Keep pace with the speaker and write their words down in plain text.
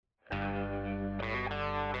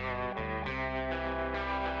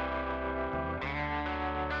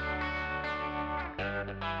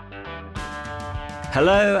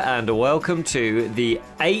Hello and welcome to the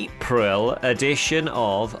April edition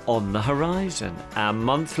of On the Horizon, our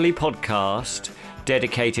monthly podcast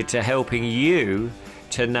dedicated to helping you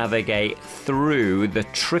to navigate through the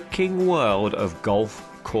tricking world of golf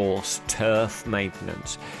course turf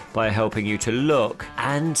maintenance by helping you to look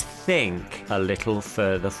and think a little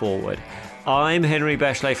further forward. I'm Henry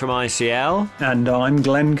Bechley from ICL. And I'm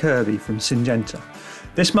Glenn Kirby from Syngenta.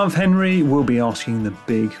 This month, Henry will be asking the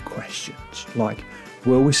big questions like,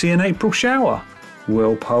 will we see an April shower?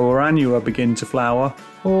 Will Poa annua begin to flower?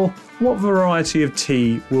 Or what variety of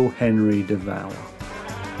tea will Henry devour?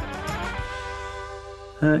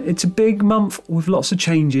 It's a big month with lots of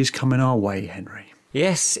changes coming our way, Henry.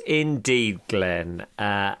 Yes, indeed, Glenn.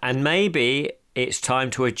 And maybe it's time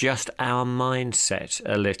to adjust our mindset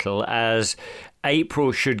a little, as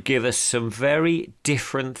April should give us some very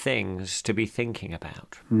different things to be thinking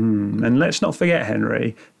about. And let's not forget,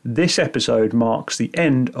 Henry, this episode marks the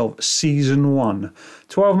end of Season 1.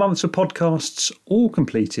 12 months of podcasts, all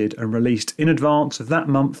completed and released in advance of that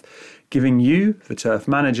month, giving you, the turf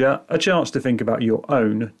manager, a chance to think about your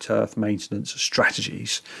own turf maintenance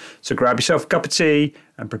strategies. So grab yourself a cup of tea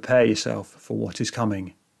and prepare yourself for what is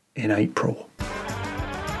coming in April.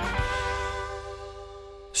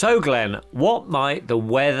 So, Glenn, what might the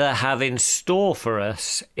weather have in store for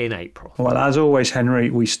us in April? Well, as always, Henry,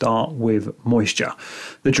 we start with moisture.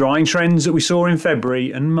 The drying trends that we saw in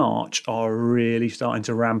February and March are really starting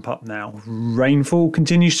to ramp up now. Rainfall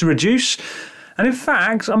continues to reduce. And in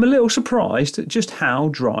fact, I'm a little surprised at just how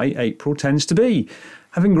dry April tends to be.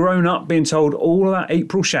 Having grown up being told all about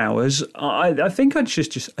April showers, I think I'd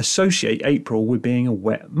just associate April with being a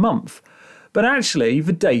wet month. But actually,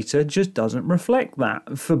 the data just doesn't reflect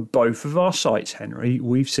that. For both of our sites, Henry,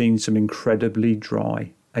 we've seen some incredibly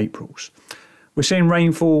dry Aprils. We're seeing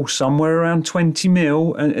rainfall somewhere around 20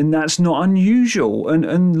 mil, and that's not unusual.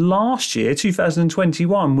 And last year,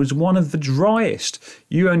 2021, was one of the driest.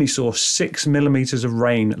 You only saw 6 millimetres of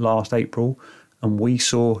rain last April, and we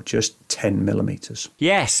saw just 10 millimetres.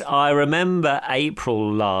 Yes, I remember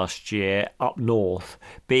April last year up north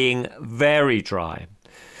being very dry.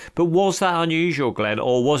 But was that unusual, Glenn,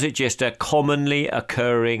 or was it just a commonly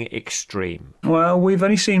occurring extreme? Well, we've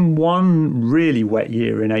only seen one really wet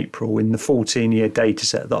year in April in the 14-year data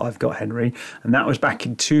set that I've got, Henry, and that was back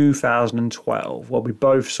in 2012, where we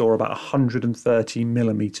both saw about 130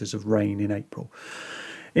 millimetres of rain in April.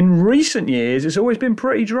 In recent years, it's always been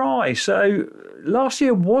pretty dry, so last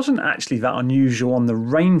year wasn't actually that unusual on the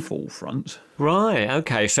rainfall front. Right,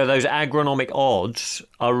 okay, so those agronomic odds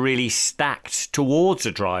are really stacked towards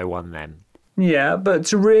a dry one then. Yeah, but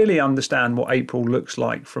to really understand what April looks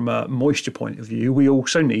like from a moisture point of view, we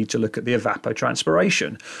also need to look at the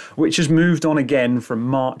evapotranspiration, which has moved on again from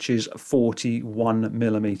March's 41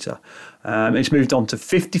 millimetre. It's moved on to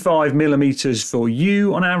 55 millimetres for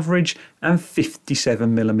you on average and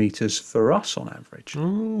 57 millimetres for us on average.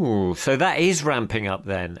 Ooh, so that is ramping up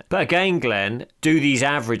then. But again, Glenn, do these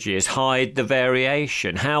averages hide the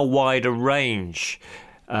variation? How wide a range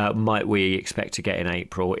might we expect to get in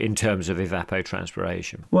April in terms of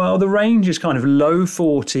evapotranspiration? Well, the range is kind of low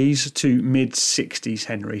 40s to mid 60s,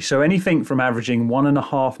 Henry. So anything from averaging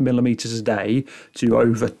 1.5 millimetres a day to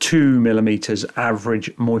over 2 millimetres average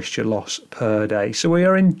moisture loss per day. So we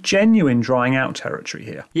are in genuine drying out territory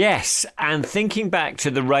here. Yes, and thinking back to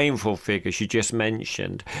the rainfall figures you just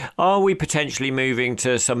mentioned, are we potentially moving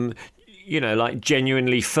to some, like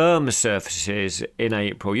genuinely firm surfaces in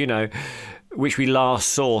April, which we last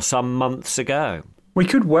saw some months ago? We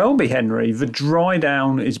could well be, Henry. The dry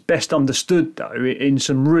down is best understood, though, in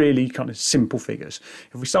some really kind of simple figures.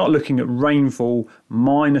 If we start looking at rainfall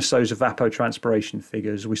minus those evapotranspiration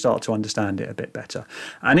figures, we start to understand it a bit better.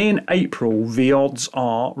 And in April, the odds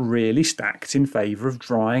are really stacked in favour of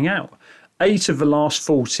drying out. 8 of the last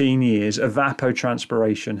 14 years,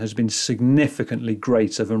 evapotranspiration has been significantly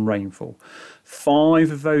greater than rainfall.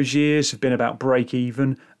 5 of those years have been about break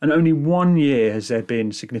even, and only 1 year has there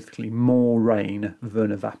been significantly more rain than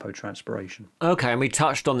evapotranspiration. Okay, and we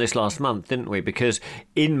touched on this last month, didn't we? Because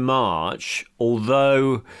in March,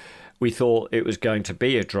 although we thought it was going to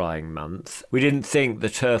be a drying month, we didn't think the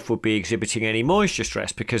turf would be exhibiting any moisture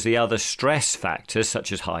stress because the other stress factors,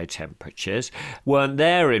 such as high temperatures, weren't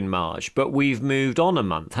there in March. But we've moved on a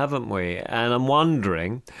month, haven't we? And I'm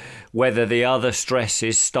wondering whether the other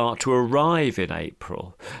stresses start to arrive in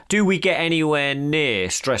April. Do we get anywhere near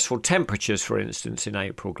stressful temperatures, for instance, in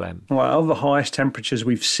April, Glenn? Well, the highest temperatures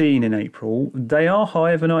we've seen in April, they are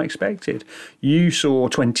higher than I expected. You saw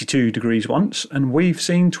 22 degrees once, and we've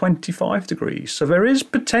seen 25 degrees. So there is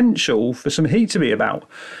potential for some heat to be about.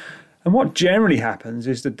 And what generally happens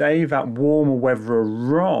is the day that warmer weather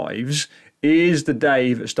arrives is the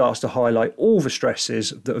day that starts to highlight all the stresses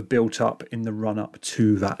that have built up in the run-up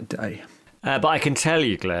to that day. But I can tell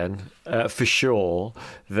you, Glenn, for sure,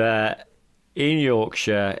 that in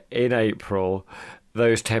Yorkshire, in April,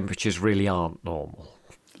 those temperatures really aren't normal.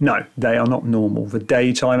 No, they are not normal. The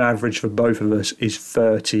daytime average for both of us is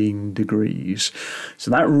 13 degrees. So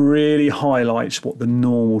that really highlights what the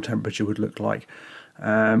normal temperature would look like.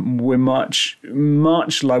 We're much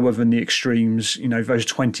lower than the extremes, those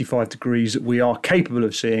 25 degrees that we are capable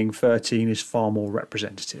of seeing. 13 is far more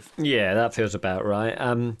representative. Yeah, that feels about right.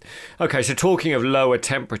 Okay, so talking of lower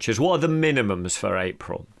temperatures, what are the minimums for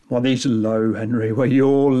April? Well, these are low, Henry, where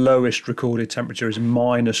your lowest recorded temperature is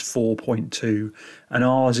minus 4.2 and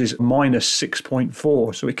ours is minus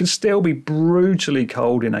 6.4. So it can still be brutally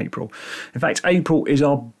cold in April. In fact, April is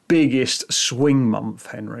our biggest swing month,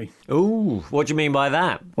 Henry. Ooh, what do you mean by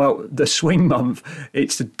that? Well, the swing month,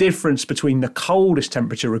 it's the difference between the coldest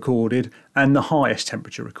temperature recorded and the highest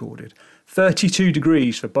temperature recorded. 32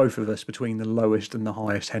 degrees for both of us between the lowest and the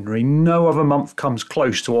highest, Henry. No other month comes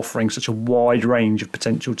close to offering such a wide range of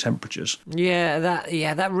potential temperatures. Yeah,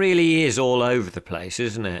 that really is all over the place,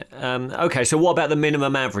 isn't it? Okay, so what about the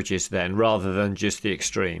minimum averages then, rather than just the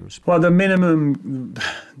extremes? Well, the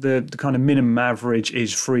kind of minimum average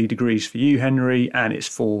is 3 degrees for you, Henry, and it's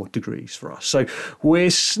 4 degrees for us. So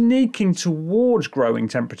we're sneaking towards growing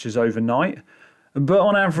temperatures overnight. But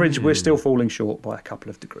on average, we're still falling short by a couple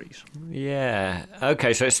of degrees. Yeah.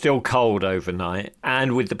 Okay, so it's still cold overnight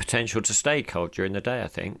and with the potential to stay cold during the day, I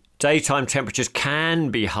think. Daytime temperatures can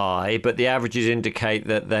be high, but the averages indicate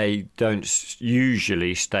that they don't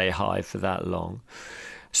usually stay high for that long.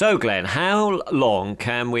 So, Glenn, how long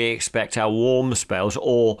can we expect our warm spells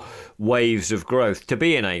or waves of growth to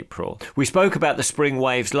be in April? We spoke about the spring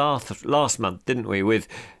waves last month, didn't we, with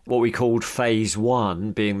what we called phase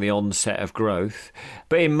 1 being the onset of growth.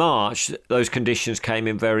 But in March, those conditions came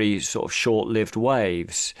in very sort of short-lived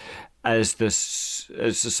waves as the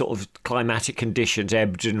sort of climatic conditions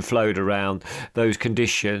ebbed and flowed around those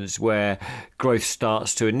conditions where growth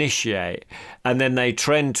starts to initiate. And then they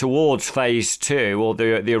trend towards phase 2 or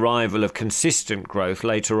the arrival of consistent growth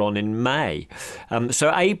later on in May.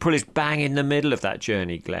 So April is bang in the middle of that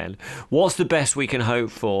journey, Glenn. What's the best we can hope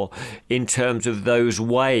for in terms of those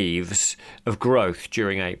waves of growth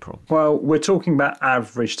during April? Well, we're talking about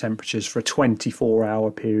average temperatures for a 24-hour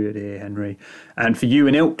period here, Henry. And for you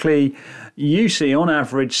in Ilkley, you see on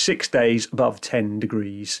average 6 days above 10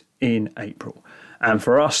 degrees in April. And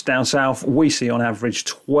for us down south, we see on average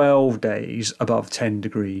 12 days above 10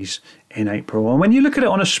 degrees in April. And when you look at it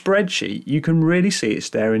on a spreadsheet, you can really see it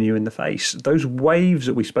staring you in the face. Those waves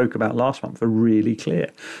that we spoke about last month are really clear.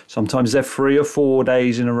 Sometimes they're 3 or 4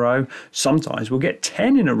 days in a row. Sometimes we'll get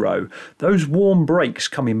 10 in a row. Those warm breaks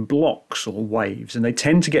come in blocks or waves, and they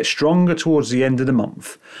tend to get stronger towards the end of the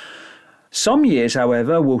month. Some years,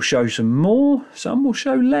 however, will show some more, some will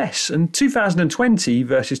show less. And 2020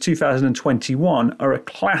 versus 2021 are a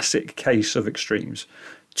classic case of extremes.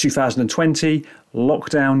 2020,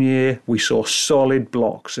 lockdown year, we saw solid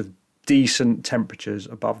blocks of decent temperatures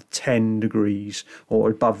above 10 degrees or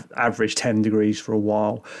above average 10 degrees for a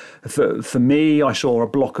while. For me, I saw a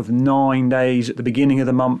block of 9 days at the beginning of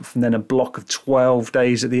the month and then a block of 12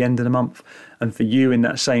 days at the end of the month. And for you in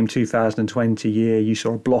that same 2020 year, you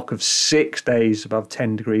saw a block of 6 days above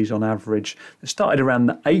 10 degrees on average that started around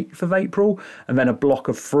the 8th of April and then a block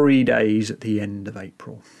of 3 days at the end of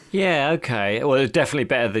April. Yeah, okay. Well, it's definitely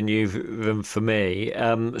better than for me.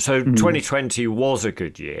 So 2020 was a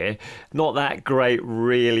good year. Not that great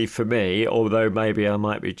really for me, although maybe I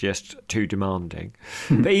might be just too demanding.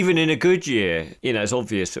 But even in a good year, it's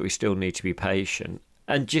obvious that we still need to be patient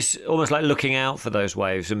and just almost like looking out for those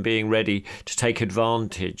waves and being ready to take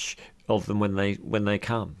advantage of them when they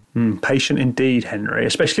come. Patient indeed, Henry,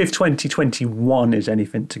 especially if 2021 is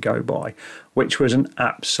anything to go by, which was an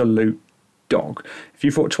absolute dog. If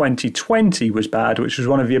you thought 2020 was bad, which was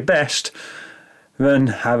one of your best, then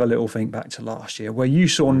have a little think back to last year where you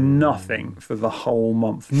saw nothing for the whole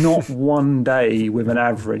month. Not one day with an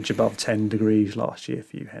average above 10 degrees last year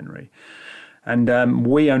for you, Henry. And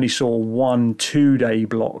we only saw 1 2-day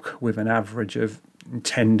block with an average of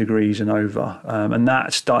 10 degrees and over. And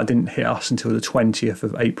that didn't hit us until the 20th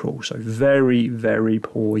of April. So very, very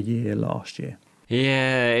poor year last year.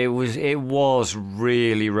 Yeah, it was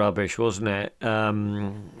really rubbish, wasn't it?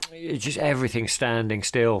 Just everything standing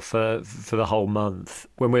still for the whole month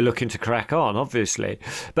when we're looking to crack on, obviously.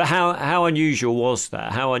 But how unusual was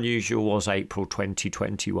that? How unusual was April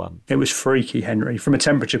 2021? It was freaky, Henry. From a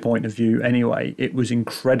temperature point of view, anyway, it was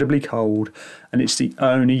incredibly cold, and it's the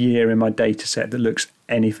only year in my data set that looks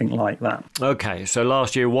anything like that. Okay, so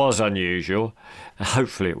last year was unusual.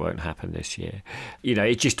 Hopefully it won't happen this year.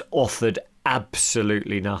 It just offered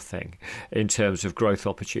absolutely nothing in terms of growth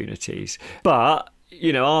opportunities. But,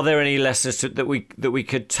 are there any lessons that we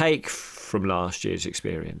could take from last year's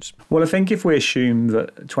experience? Well, I think if we assume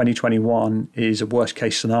that 2021 is a worst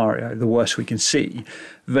case scenario, the worst we can see,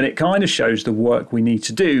 then it kind of shows the work we need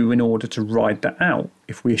to do in order to ride that out.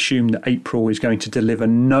 If we assume that April is going to deliver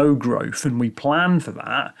no growth and we plan for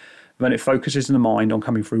that, then it focuses the mind on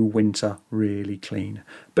coming through winter really clean.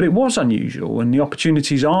 But it was unusual, and the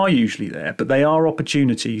opportunities are usually there, but they are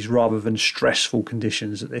opportunities rather than stressful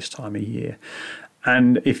conditions at this time of year.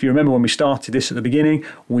 And if you remember when we started this at the beginning,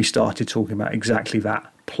 we started talking about exactly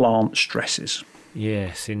that, plant stresses.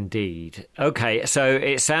 Yes, indeed. Okay, so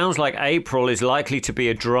it sounds like April is likely to be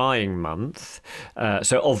a drying month.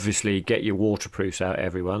 So obviously get your waterproofs out,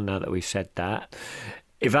 everyone, now that we've said that.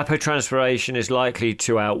 Evapotranspiration is likely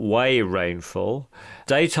to outweigh rainfall.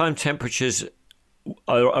 Daytime temperatures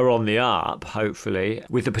are on the up, hopefully,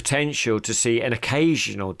 with the potential to see an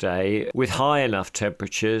occasional day with high enough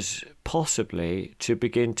temperatures possibly to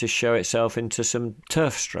begin to show itself into some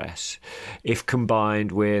turf stress if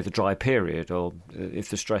combined with a dry period, or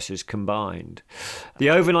if the stress is combined.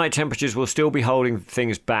 The overnight temperatures will still be holding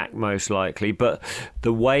things back most likely, but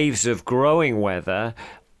the waves of growing weather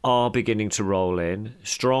are beginning to roll in,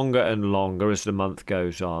 stronger and longer as the month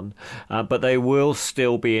goes on, but they will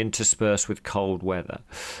still be interspersed with cold weather.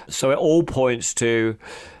 So it all points to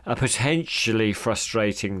a potentially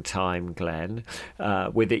frustrating time, Glenn,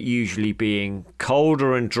 with it usually being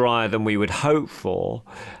colder and drier than we would hope for,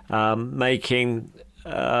 making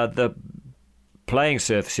the playing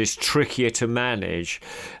surfaces trickier to manage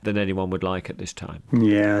than anyone would like at this time.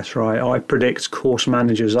 Yeah, that's right. I predict course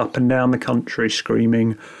managers up and down the country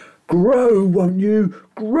screaming, "Grow, won't you?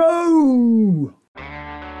 Grow!"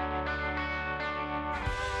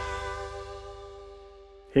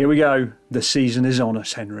 Here we go. The season is on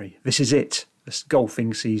us, Henry. This is it. This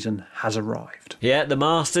golfing season has arrived. Yeah, the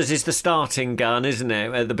Masters is the starting gun, isn't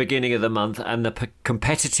it, at the beginning of the month, and the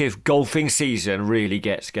competitive golfing season really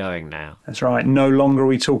gets going now. That's right. No longer are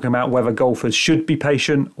we talking about whether golfers should be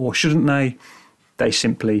patient or shouldn't they. They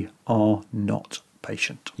simply are not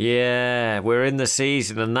patient. Yeah, we're in the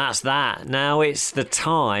season, and that's that. Now it's the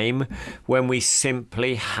time when we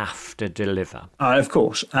simply have to deliver. Of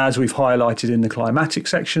course, as we've highlighted in the climatic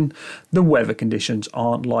section, the weather conditions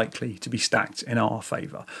aren't likely to be stacked in our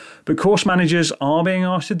favour. But course managers are being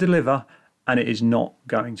asked to deliver, and it is not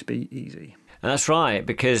going to be easy. That's right,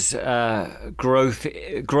 because growth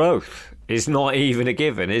is not even a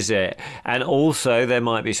given, is it? And also there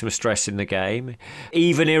might be some stress in the game.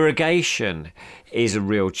 Even irrigation is a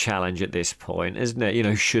real challenge at this point, isn't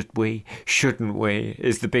it? Should we, shouldn't we,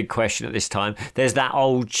 is the big question at this time. There's that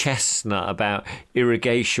old chestnut about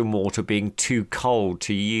irrigation water being too cold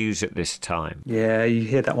to use at this time. Yeah, you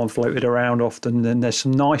hear that one floated around often, and there's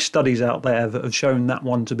some nice studies out there that have shown that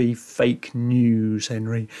one to be fake news,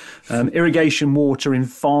 Henry. Irrigation water in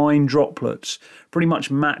fine droplets pretty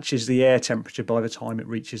much matches the air temperature by the time it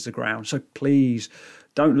reaches the ground. So please,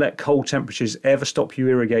 don't let cold temperatures ever stop you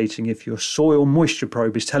irrigating if your soil moisture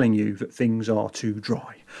probe is telling you that things are too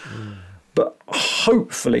dry. But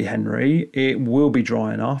hopefully, Henry, it will be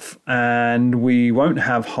dry enough and we won't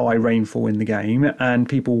have high rainfall in the game, and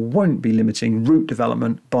people won't be limiting root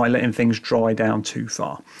development by letting things dry down too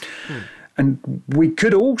far. And we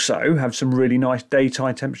could also have some really nice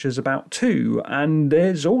daytime temperatures about too. And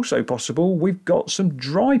there's also possible we've got some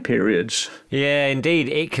dry periods. Yeah, indeed.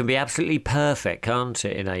 It can be absolutely perfect, can't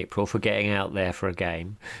it, in April for getting out there for a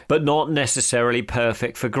game, but not necessarily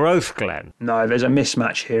perfect for growth, Glenn. No, there's a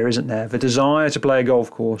mismatch here, isn't there? The desire to play a golf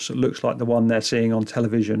course that looks like the one they're seeing on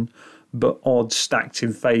television, but odds stacked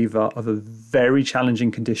in favour of a very challenging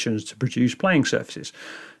conditions to produce playing surfaces.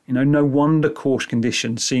 No wonder course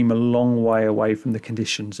conditions seem a long way away from the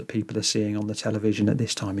conditions that people are seeing on the television at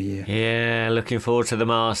this time of year. Yeah, looking forward to the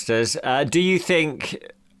Masters. Do you think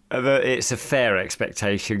that it's a fair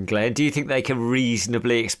expectation, Glenn? Do you think they can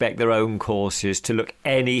reasonably expect their own courses to look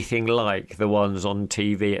anything like the ones on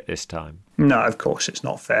TV at this time? No, of course it's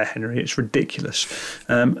not fair, Henry. It's ridiculous.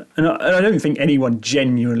 And I don't think anyone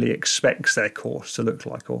genuinely expects their course to look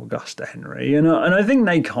like Augusta, Henry. And I think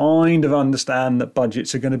they kind of understand that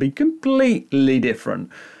budgets are going to be completely different.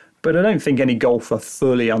 But I don't think any golfer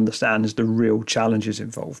fully understands the real challenges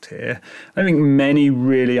involved here. I think many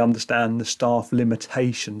really understand the staff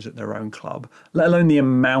limitations at their own club, let alone the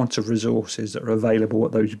amount of resources that are available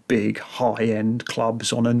at those big, high-end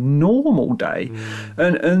clubs on a normal day.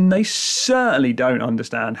 And they certainly don't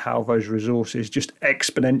understand how those resources just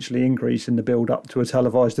exponentially increase in the build-up to a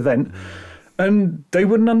televised event. And they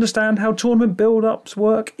wouldn't understand how tournament build-ups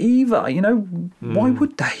work either. Why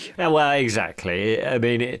would they? Yeah, well, exactly. I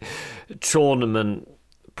mean, tournament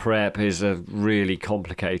prep is a really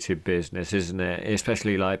complicated business, isn't it?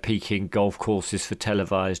 Especially like peaking golf courses for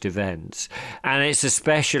televised events. And it's a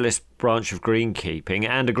specialist branch of greenkeeping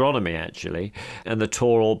and agronomy, actually. And the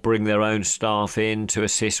tour will bring their own staff in to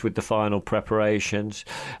assist with the final preparations.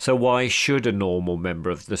 So why should a normal member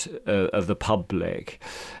of the public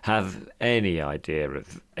have any idea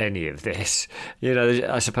of any of this?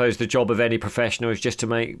 I suppose the job of any professional is just to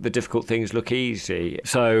make the difficult things look easy.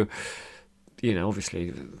 So,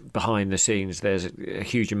 obviously behind the scenes there's a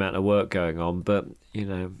huge amount of work going on, but,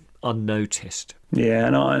 unnoticed. Yeah,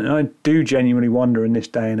 and I do genuinely wonder in this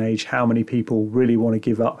day and age how many people really want to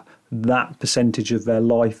give up that percentage of their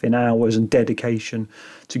life in hours and dedication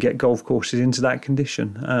to get golf courses into that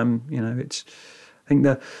condition. I think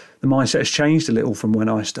the mindset has changed a little from when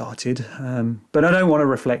I started, but I don't want to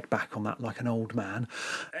reflect back on that like an old man.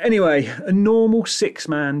 Anyway, a normal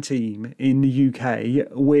 6-man team in the UK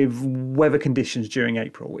with weather conditions during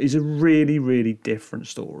April is a really, really different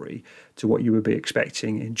story to what you would be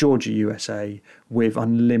expecting in Georgia, USA, with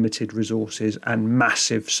unlimited resources and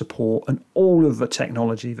massive support and all of the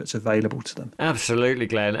technology that's available to them. Absolutely,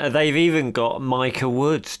 Glenn. They've even got Micah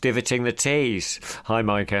Woods divoting the tees. Hi,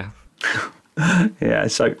 Micah. Yeah,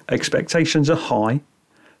 so expectations are high,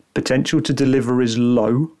 potential to deliver is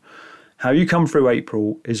low. How you come through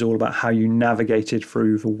April is all about how you navigated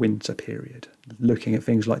through the winter period, looking at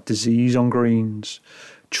things like disease on greens,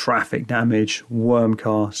 traffic damage, worm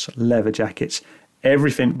casts, leather jackets,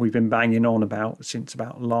 everything we've been banging on about since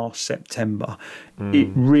about last September. It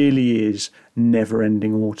really is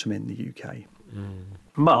never-ending autumn in the UK.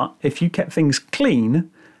 But if you kept things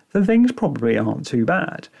clean, then things probably aren't too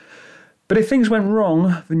bad. But if things went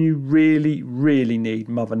wrong, then you really, really need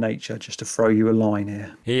Mother Nature just to throw you a line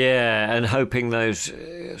here. Yeah, and hoping those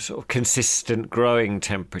sort of consistent growing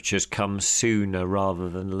temperatures come sooner rather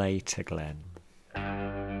than later, Glenn.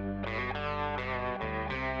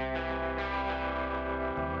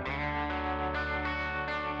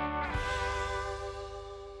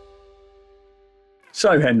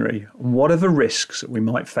 So, Henry, what are the risks that we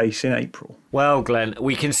might face in April? Well, Glenn,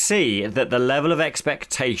 we can see that the level of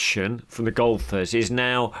expectation from the golfers is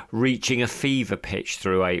now reaching a fever pitch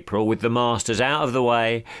through April, with the Masters out of the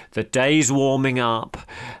way, the days warming up,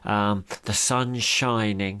 the sun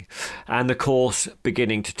shining, and the course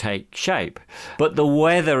beginning to take shape. But the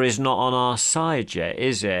weather is not on our side yet,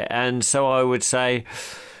 is it? And so I would say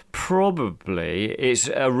probably it's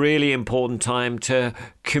a really important time to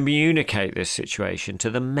communicate this situation to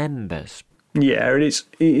the members. Yeah,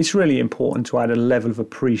 it's really important to add a level of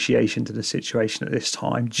appreciation to the situation at this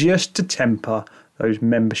time, just to temper those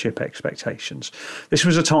membership expectations. This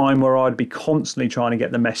was a time where I'd be constantly trying to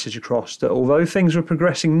get the message across that although things were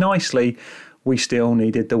progressing nicely, we still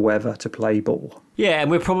needed the weather to play ball. Yeah,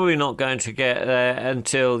 and we're probably not going to get there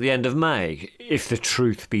until the end of May, if the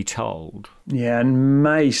truth be told. Yeah, and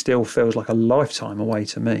May still feels like a lifetime away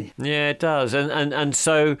to me. Yeah, it does. And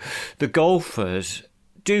so the golfers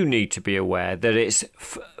do need to be aware that it's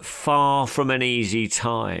far from an easy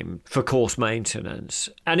time for course maintenance.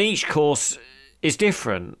 And each course is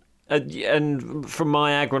different. And from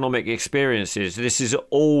my agronomic experiences, this is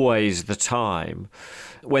always the time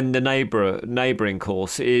when the neighbouring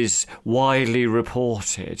course is widely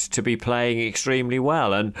reported to be playing extremely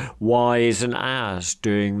well, and why isn't ours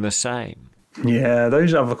doing the same? Yeah,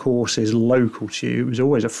 those other courses local to you was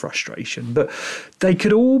always a frustration, but they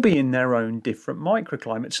could all be in their own different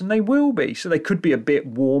microclimates, and they will be. So they could be a bit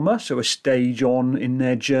warmer, so a stage on in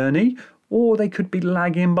their journey, or they could be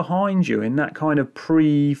lagging behind you in that kind of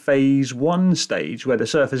pre-phase 1 stage where the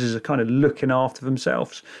surfaces are kind of looking after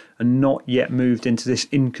themselves and not yet moved into this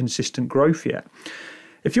inconsistent growth yet.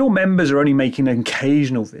 If your members are only making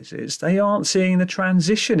occasional visits, they aren't seeing the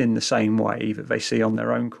transition in the same way that they see on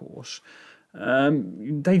their own course.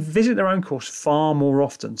 they visit their own course far more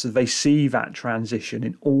often, so they see that transition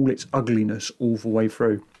in all its ugliness all the way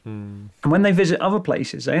through. And when they visit other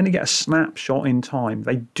places, they only get a snapshot in time.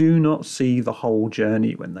 They do not see the whole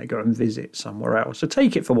journey when they go and visit somewhere else. So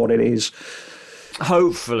take it for what it is.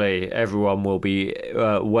 Hopefully everyone will be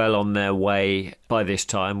well on their way by this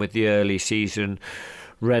time with the early season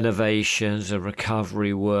renovations and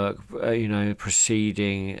recovery work,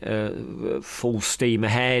 proceeding full steam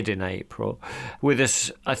ahead in April. With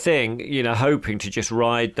us, I think, hoping to just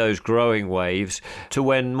ride those growing waves to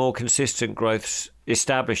when more consistent growth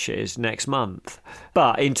establishes next month.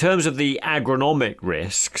 But in terms of the agronomic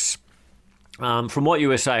risks, from what you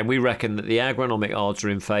were saying, we reckon that the agronomic odds are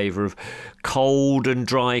in favour of cold and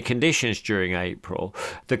dry conditions during April.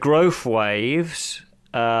 The growth waves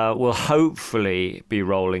will hopefully be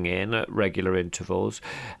rolling in at regular intervals,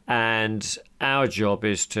 and our job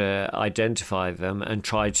is to identify them and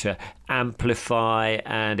try to amplify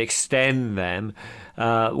and extend them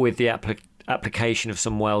with the application of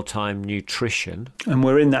some well-timed nutrition. And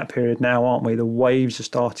we're in that period now, aren't we? The waves are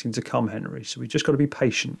starting to come, Henry, so we've just got to be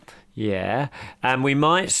patient. Yeah, and we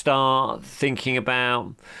might start thinking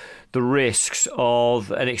about the risks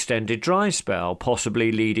of an extended dry spell, possibly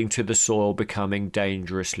leading to the soil becoming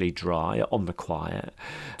dangerously dry on the quiet,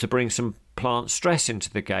 to bring some plant stress into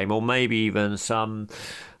the game, or maybe even some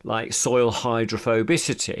like soil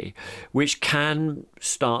hydrophobicity, which can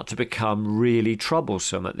start to become really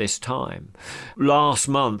troublesome at this time. Last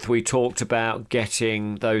month we talked about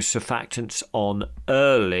getting those surfactants on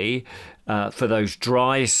early for those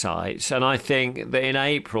dry sites, and I think that in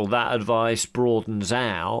April that advice broadens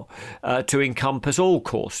out to encompass all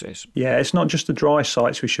courses. Yeah, it's not just the dry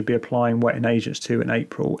sites we should be applying wetting agents to in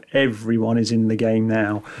April. Everyone is in the game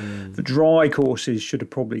now. The dry courses should have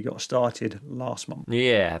probably got started last month.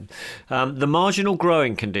 Yeah. The marginal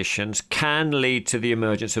growing conditions can lead to the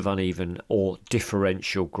emergence of uneven or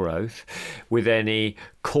differential growth, with any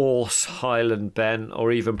coarse highland bent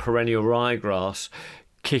or even perennial ryegrass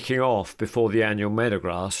kicking off before the annual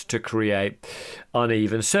meadowgrass to create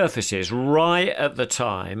uneven surfaces right at the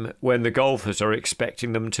time when the golfers are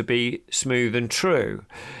expecting them to be smooth and true.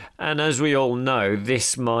 And as we all know,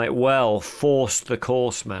 this might well force the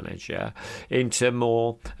course manager into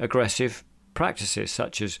more aggressive practices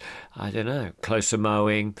such as, closer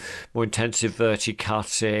mowing, more intensive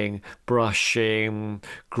verticutting, brushing,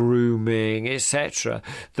 grooming, etc.,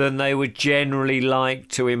 than they would generally like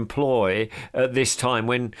to employ at this time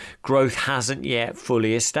when growth hasn't yet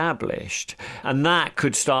fully established. And that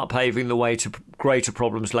could start paving the way to greater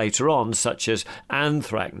problems later on, such as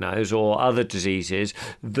anthracnose or other diseases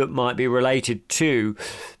that might be related to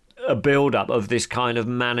a build-up of this kind of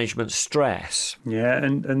management stress. Yeah,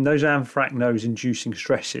 and those anthracnose-inducing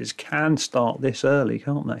stresses can start this early,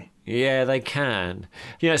 can't they? Yeah, they can.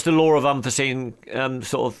 It's the law of unforeseen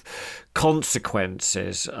sort of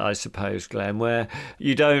consequences, I suppose, Glenn, where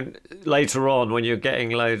you don't, later on, when you're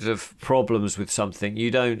getting loads of problems with something,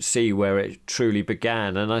 you don't see where it truly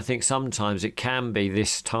began. And I think sometimes it can be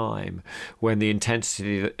this time when the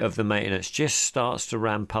intensity of the maintenance just starts to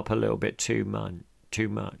ramp up a little bit too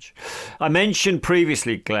much. I mentioned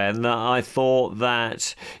previously, Glenn, that I thought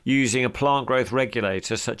that using a plant growth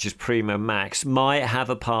regulator such as Primo Max might have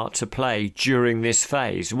a part to play during this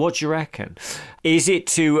phase. What do you reckon? Is it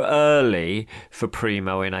too early for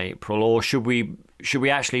Primo in April, or should we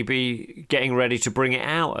actually be getting ready to bring it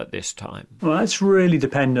out at this time? Well, that's really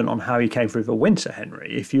dependent on how you came through the winter,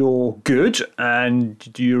 Henry. If you're good and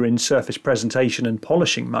you're in surface presentation and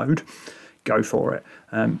polishing mode, go for it.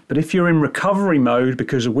 But if you're in recovery mode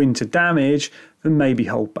because of winter damage, then maybe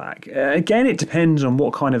hold back. Again, it depends on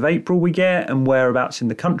what kind of April we get and whereabouts in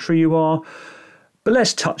the country you are. But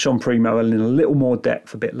let's touch on Primo in a little more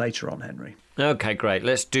depth a bit later on, Henry. Okay, great.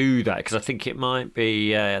 Let's do that, because I think it might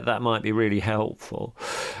be that might be really helpful.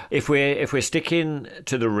 If we're sticking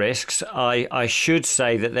to the risks, I should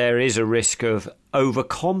say that there is a risk of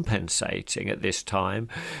overcompensating at this time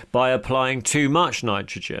by applying too much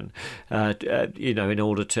nitrogen, in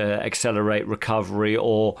order to accelerate recovery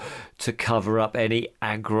or to cover up any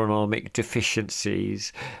agronomic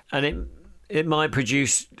deficiencies, and it might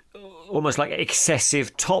produce almost like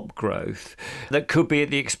excessive top growth that could be at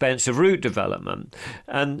the expense of root development.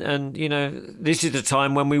 And this is the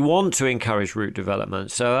time when we want to encourage root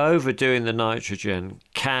development. So overdoing the nitrogen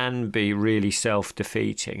can be really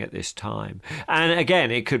self-defeating at this time. And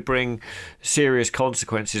again, it could bring serious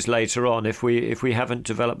consequences later on if we haven't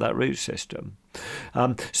developed that root system.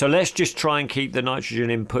 So let's just try and keep the nitrogen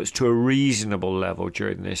inputs to a reasonable level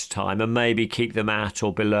during this time, and maybe keep them at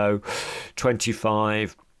or below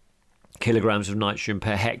 25 kilograms of nitrogen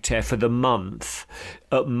per hectare for the month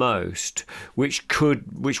at most, which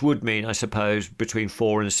would mean, I suppose, between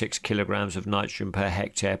 4 and 6 kilograms of nitrogen per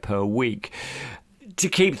hectare per week, to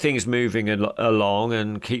keep things moving along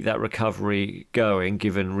and keep that recovery going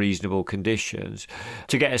given reasonable conditions,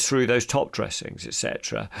 to get us through those top dressings,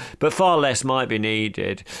 etc. But far less might be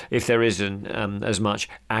needed if there isn't as much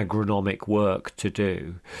agronomic work to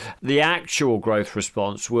do. The actual growth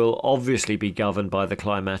response will obviously be governed by the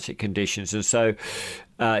climatic conditions, and so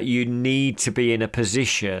you need to be in a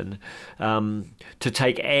position to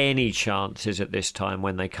take any chances at this time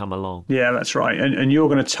when they come along. Yeah, that's right. And you're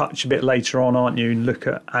going to touch a bit later on, aren't you, and look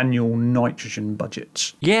at annual nitrogen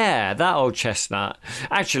budgets. Yeah, that old chestnut.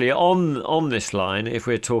 Actually, on this line, if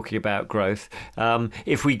we're talking about growth,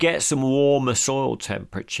 if we get some warmer soil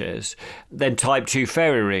temperatures, then type 2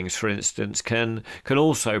 fairy rings, for instance, can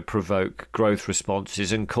also provoke growth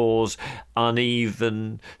responses and cause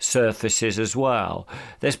uneven surfaces as well.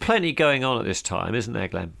 There's plenty going on at this time, isn't there,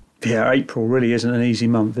 Glenn? Yeah, April really isn't an easy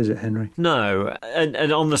month, is it, Henry? No. And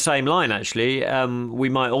on the same line, actually, we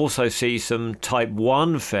might also see some type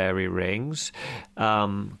 1 fairy rings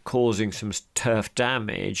causing some turf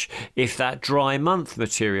damage if that dry month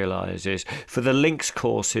materialises, for the lynx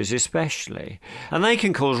courses especially. And they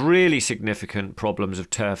can cause really significant problems of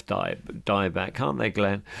turf dieback, can't they,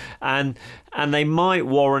 Glenn? And they might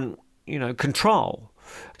warrant, control.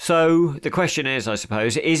 So the question is, I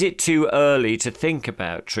suppose, is it too early to think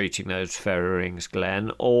about treating those fairy rings,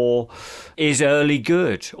 Glenn, or is early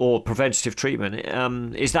good, or preventative treatment,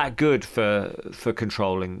 is that good for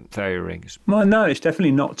controlling fairy rings? Well, no, it's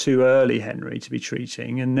definitely not too early, Henry, to be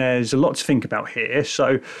treating, and there's a lot to think about here.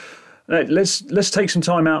 So let's take some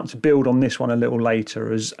time out to build on this one a little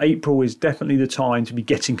later, as April is definitely the time to be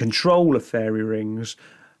getting control of fairy rings.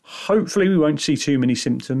 Hopefully we won't see too many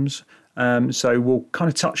symptoms. So we'll kind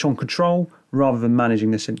of touch on control rather than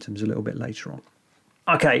managing the symptoms a little bit later on.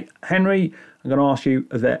 Okay, Henry, I'm going to ask you,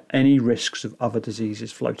 are there any risks of other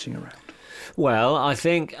diseases floating around? Well, I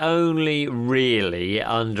think only really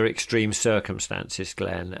under extreme circumstances,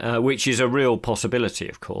 Glenn, which is a real possibility,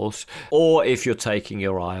 of course, or if you're taking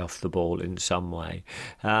your eye off the ball in some way.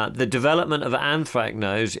 The development of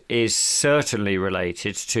anthracnose is certainly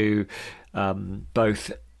related to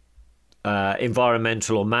both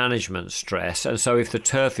environmental or management stress, and so if the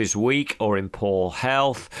turf is weak or in poor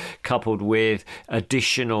health, coupled with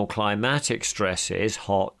additional climatic stresses,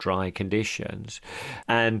 hot, dry conditions,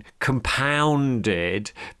 and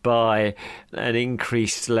compounded by an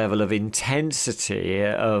increased level of intensity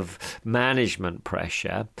of management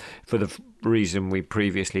pressure for the reason we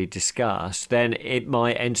previously discussed, then it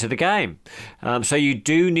might enter the game. So you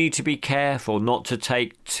do need to be careful not to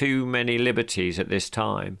take too many liberties at this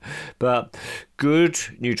time. But good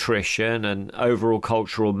nutrition and overall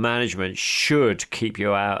cultural management should keep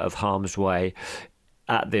you out of harm's way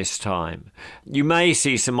at this time. You may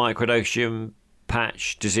see some microdocium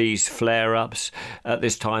patch disease flare-ups at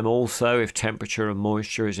this time also if temperature and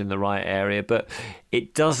moisture is in the right area, but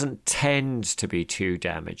it doesn't tend to be too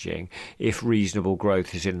damaging if reasonable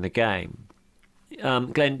growth is in the game.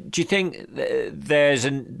 Glenn, do you think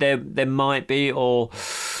there might be, or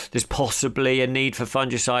there's possibly a need for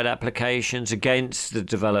fungicide applications against the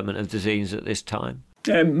development of disease at this time?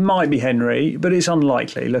 It might be, Henry, but it's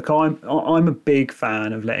unlikely. Look, I'm a big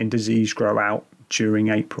fan of letting disease grow out during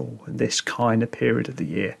April, this kind of period of the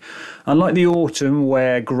year. Unlike the autumn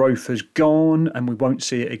where growth has gone and we won't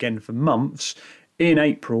see it again for months, in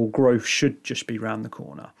April growth should just be round the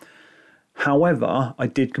corner. However, I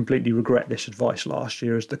did completely regret this advice last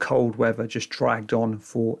year as the cold weather just dragged on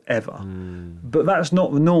forever. But that's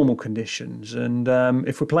not the normal conditions, and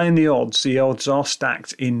if we're playing the odds are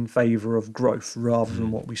stacked in favour of growth rather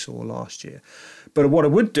than what we saw last year. But what I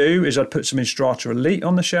would do is I'd put some Instrata Elite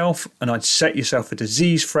on the shelf and I'd set yourself a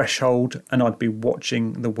disease threshold and I'd be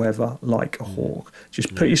watching the weather like a hawk.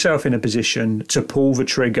 Just put yourself in a position to pull the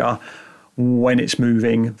trigger when it's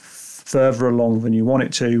moving further along than you want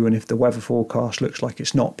it to, and if the weather forecast looks like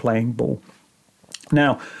it's not playing ball.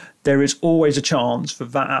 Now, there is always a chance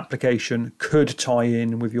that application could tie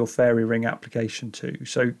in with your fairy ring application too.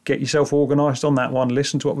 So get yourself organised on that one.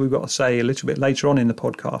 Listen to what we've got to say a little bit later on in the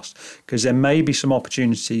podcast, because there may be some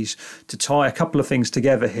opportunities to tie a couple of things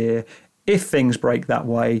together here if things break that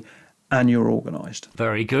way and you're organised.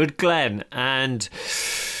 Very good, Glenn. And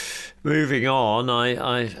moving on,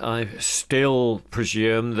 I still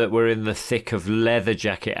presume that we're in the thick of leather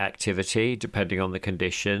jacket activity, depending on the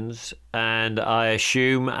conditions, and I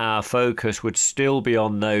assume our focus would still be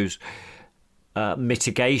on those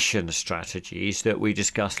mitigation strategies that we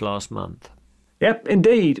discussed last month. Yep,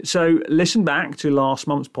 indeed. So listen back to last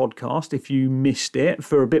month's podcast if you missed it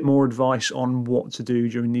for a bit more advice on what to do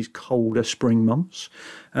during these colder spring months.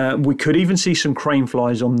 We could even see some crane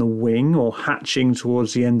flies on the wing or hatching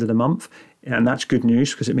towards the end of the month. And that's good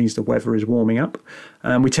news because it means the weather is warming up.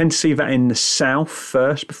 We tend to see that in the south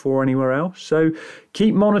first before anywhere else. So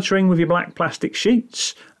keep monitoring with your black plastic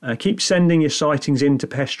sheets. Keep sending your sightings into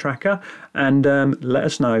Pest Tracker and let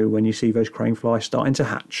us know when you see those crane flies starting to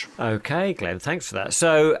hatch. Okay, Glenn, thanks for that.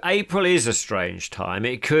 So April is a strange time.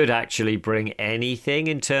 It could actually bring anything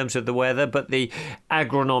in terms of the weather, but the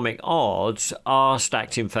agronomic odds are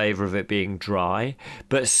stacked in favour of it being dry,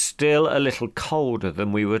 but still a little colder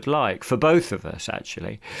than we would like, for both of us,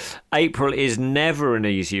 actually. April is never an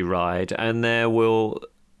easy ride, and there will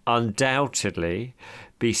undoubtedly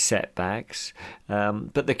be setbacks,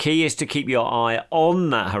 but the key is to keep your eye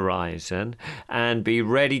on that horizon and be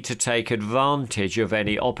ready to take advantage of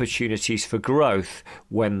any opportunities for growth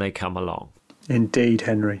when they come along. Indeed,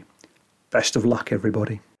 Henry. Best of luck,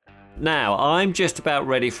 everybody. Now, I'm just about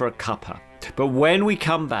ready for a cuppa, but when we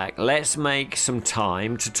come back, let's make some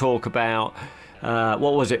time to talk about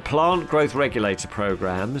plant growth regulator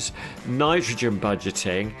programs, nitrogen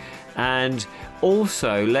budgeting, and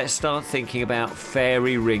also let's start thinking about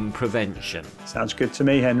fairy ring prevention. Sounds good to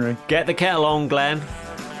me, Henry. Get the kettle on, Glenn.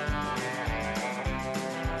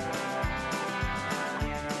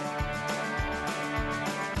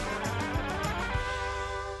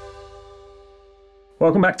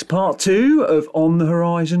 Welcome back to part 2 of On the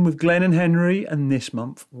Horizon with Glenn and Henry, and this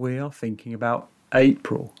month we are thinking about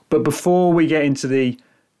April. But before we get into the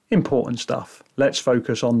important stuff, let's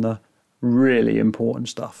focus on the really important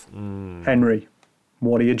stuff. Henry,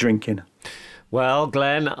 what are you drinking? Well,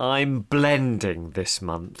 Glenn, I'm blending this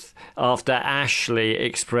month after Ashley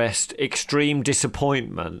expressed extreme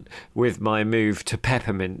disappointment with my move to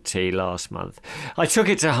peppermint tea last month. I took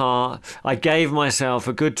it to heart, I gave myself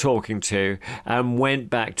a good talking to and went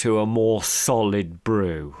back to a more solid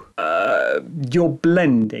brew. You're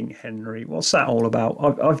blending, Henry. What's that all about?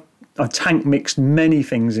 I've tank mixed many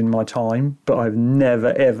things in my time, but I've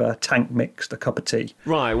never ever tank mixed a cup of tea.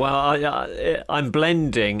 Right, well, I'm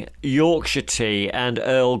blending Yorkshire tea and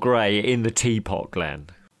Earl Grey in the teapot, Glenn.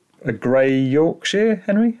 A grey Yorkshire,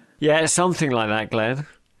 Henry? Yeah, something like that, Glenn.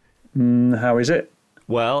 How is it?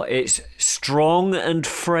 Well, it's strong and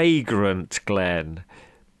fragrant, Glenn,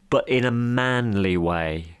 but in a manly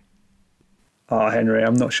way. Henry,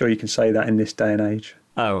 I'm not sure you can say that in this day and age.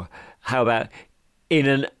 Oh, how about in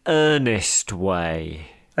an earnest way?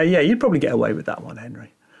 Yeah, you'd probably get away with that one,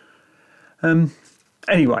 Henry.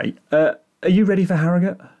 Anyway, are you ready for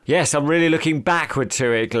Harrogate? Yes, I'm really looking backward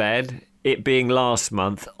to it, Glenn. It being last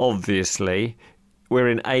month, obviously. We're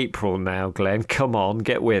in April now, Glenn. Come on,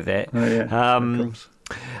 get with it. Oh, yeah, of course.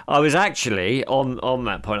 I was actually, on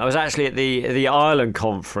that point, I was actually at the Ireland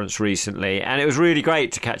conference recently, and it was really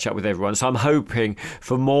great to catch up with everyone. So I'm hoping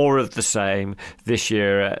for more of the same this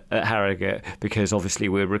year at Harrogate, because obviously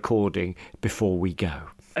we're recording before we go.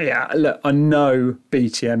 Yeah, look, I know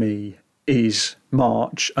BTME is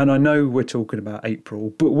March, and I know we're talking about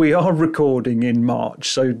April, but we are recording in March,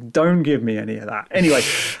 so don't give me any of that. Anyway,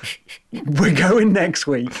 we're going next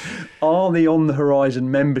week. Are the On the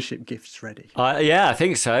Horizon membership gifts ready? Yeah, I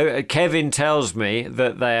think so. Kevin tells me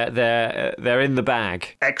that they're in the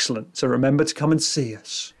bag. Excellent. So remember to come and see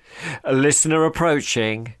us. A listener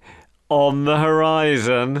approaching. On the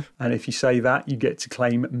horizon. And if you say that, you get to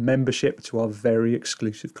claim membership to our very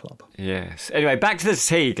exclusive club. Yes. Anyway, back to the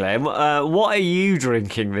tea, Glenn. What are you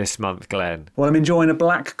drinking this month, Glenn? Well, I'm enjoying a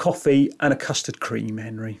black coffee and a custard cream,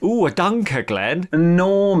 Henry. Ooh, a dunker, Glenn.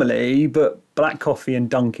 Normally, but black coffee and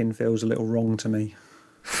dunking feels a little wrong to me.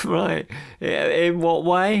 Right. In what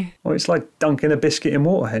way? Well, it's like dunking a biscuit in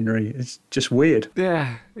water, Henry. It's just weird.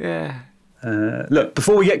 Yeah. Look,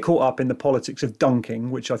 before we get caught up in the politics of dunking,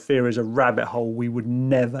 which I fear is a rabbit hole we would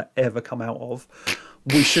never, ever come out of,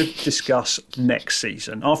 we should discuss next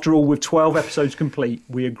season. After all, with 12 episodes complete,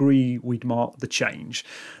 we agree we'd mark the change.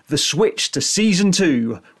 The switch to season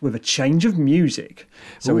 2 with a change of music.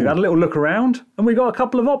 So we've had a little look around and we got a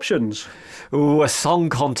couple of options. Ooh, a song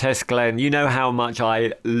contest, Glenn. You know how much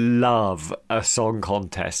I love a song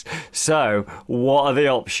contest. So, what are the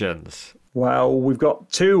options? Well, we've got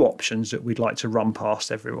 2 options that we'd like to run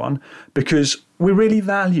past everyone because we really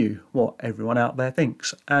value what everyone out there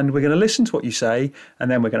thinks. And we're going to listen to what you say and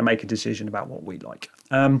then we're going to make a decision about what we like.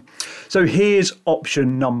 So here's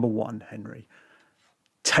option number 1, Henry.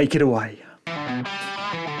 Take it away.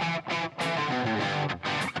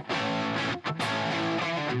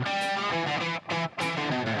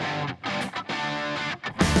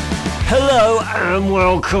 Hello and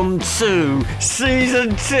welcome to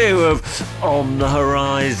Season 2 of On the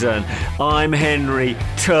Horizon. I'm Henry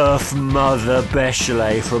Turf Mother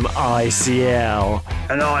Bechley from ICL.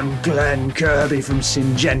 And I'm Glenn Kirby from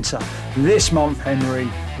Syngenta. This month, Henry,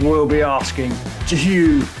 we'll be asking, do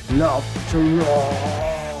you love to rock?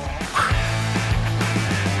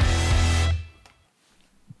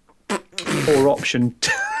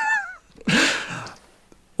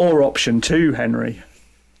 Or option 2, Henry.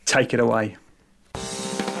 Take it away.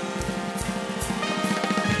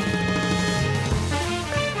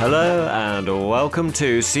 Hello and welcome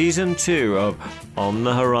to Season 2 of On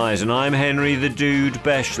the Horizon. I'm Henry the Dude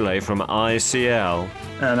Bechley from ICL.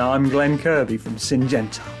 And I'm Glenn Kirby from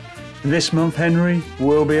Syngenta. This month, Henry,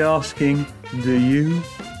 we'll be asking, do you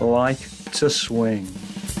like to swing?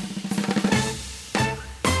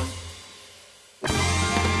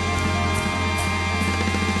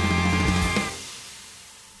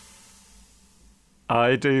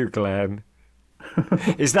 I do, Glenn.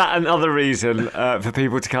 Is that another reason for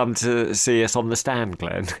people to come to see us on the stand,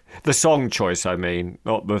 Glenn? The song choice, I mean,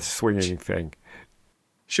 not the swinging thing.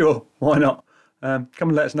 Sure, why not? Come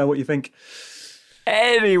and let us know what you think.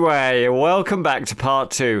 Anyway, welcome back to part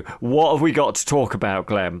 2. What have we got to talk about,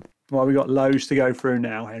 Glenn? Well, we've got loads to go through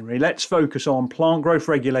now, Henry. Let's focus on plant growth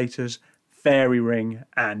regulators, fairy ring,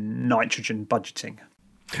 and nitrogen budgeting.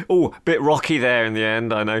 Oh, bit rocky there in the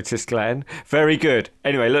end, I noticed, Glenn. Very good.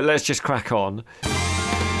 Anyway, let's just crack on.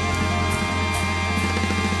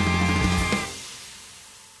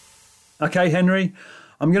 Okay, Henry,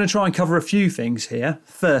 I'm going to try and cover a few things here.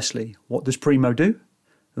 Firstly, what does Primo do?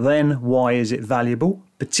 Then, why is it valuable,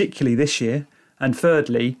 particularly this year? And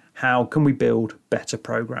thirdly, how can we build better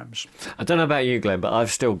programs? I don't know about you, Glenn, but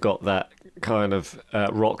I've still got that kind of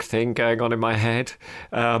rock thing going on in my head.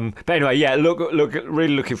 But anyway, yeah, look,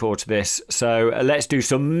 really looking forward to this. So let's do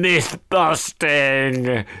some myth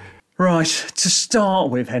busting. Right, to start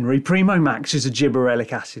with, Henry, Primo Max is a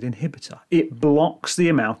gibberellic acid inhibitor. It blocks the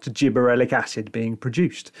amount of gibberellic acid being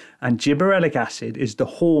produced. And gibberellic acid is the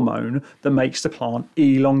hormone that makes the plant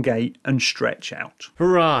elongate and stretch out.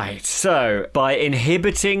 Right, so by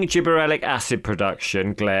inhibiting gibberellic acid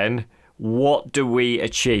production, Glenn, what do we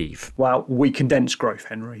achieve? Well, we condense growth,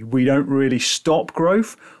 Henry. We don't really stop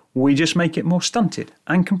growth. We just make it more stunted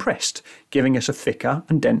and compressed, giving us a thicker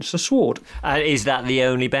and denser sward. And is that the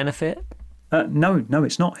only benefit? No,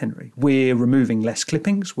 it's not, Henry. We're removing less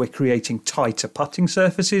clippings. We're creating tighter putting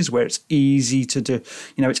surfaces where it's easy to do,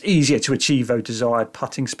 it's easier to achieve those desired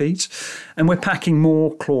putting speeds. And we're packing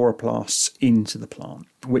more chloroplasts into the plant,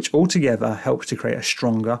 which altogether helps to create a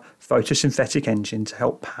stronger photosynthetic engine to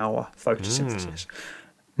help power photosynthesis.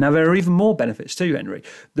 Now, there are even more benefits too, Henry.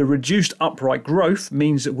 The reduced upright growth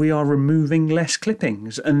means that we are removing less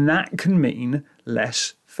clippings, and that can mean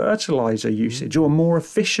less fertilizer usage or more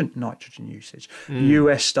efficient nitrogen usage.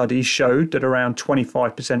 US studies showed that around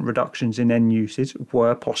 25% reductions in N usage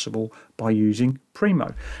were possible by using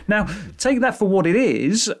Primo. Now, take that for what it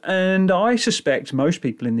is, and I suspect most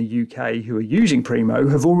people in the UK who are using Primo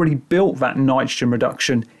have already built that nitrogen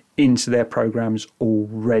reduction into their programs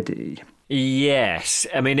already. Yes.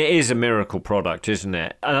 I mean, it is a miracle product, isn't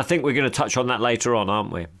it? And I think we're going to touch on that later on, aren't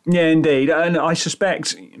we? Yeah, indeed. And I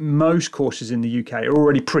suspect most courses in the UK are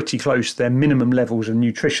already pretty close to their minimum levels of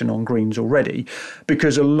nutrition on greens already,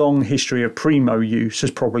 because a long history of Primo use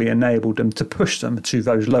has probably enabled them to push them to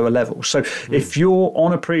those lower levels. So if you're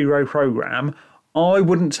on a pre-row program, I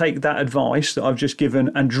wouldn't take that advice that I've just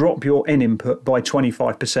given and drop your N input by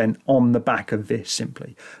 25% on the back of this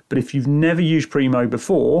simply. But if you've never used Primo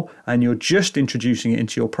before and you're just introducing it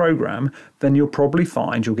into your program, then you'll probably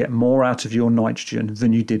find you'll get more out of your nitrogen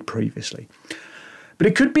than you did previously. But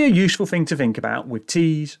it could be a useful thing to think about with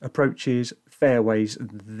tees, approaches, fairways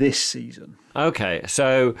this season. Okay,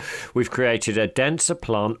 so we've created a denser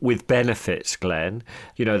plant with benefits, Glenn.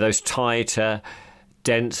 Those tighter,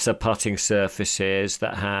 denser putting surfaces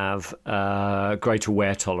that have greater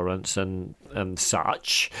wear tolerance and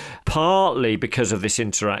such, partly because of this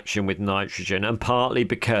interaction with nitrogen and partly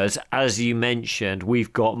because, as you mentioned,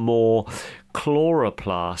 we've got more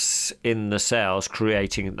chloroplasts in the cells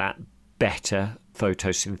creating that better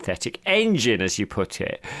photosynthetic engine, as you put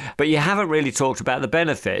it. But you haven't really talked about the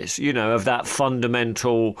benefits, of that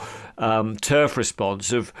fundamental turf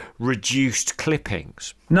response of reduced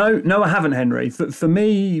clippings. No, I haven't, Henry. For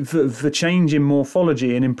me, the change in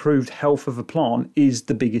morphology and improved health of a plant is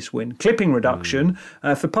the biggest win. Clipping reduction,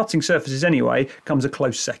 for putting surfaces anyway, comes a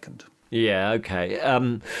close second. Yeah, okay.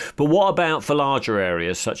 But what about for larger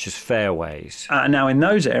areas such as fairways? Now, in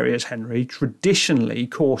those areas, Henry, traditionally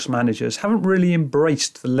course managers haven't really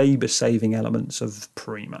embraced the labour-saving elements of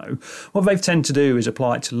Primo. What they've tended to do is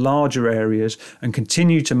apply it to larger areas and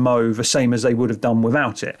continue to mow the same as they would have done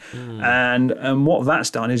without it. And what that's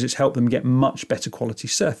done is it's helped them get much better quality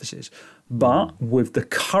surfaces. But with the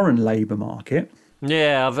current labour market...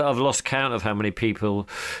 Yeah, I've lost count of how many people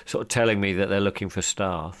sort of telling me that they're looking for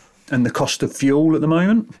staff. And the cost of fuel at the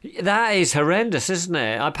moment? That is horrendous, isn't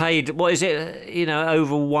it? I paid, what is it,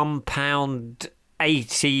 over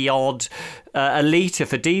 £1.80 odd a litre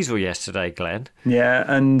for diesel yesterday, Glenn. Yeah,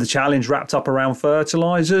 and the challenge wrapped up around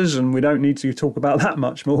fertilisers, and we don't need to talk about that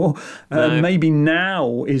much more. No. Maybe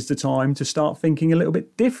now is the time to start thinking a little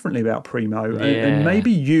bit differently about Primo and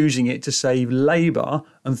maybe using it to save labour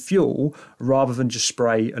and fuel rather than just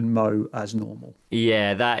spray and mow as normal.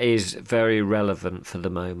 Yeah, that is very relevant for the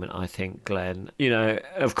moment, I think, Glenn.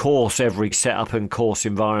 Of course, every setup and course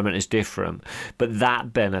environment is different, but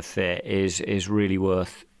that benefit is really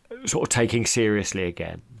worth sort of taking seriously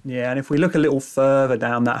again. Yeah, and if we look a little further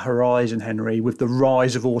down that horizon, Henry, with the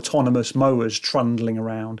rise of autonomous mowers trundling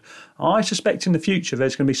around, I suspect in the future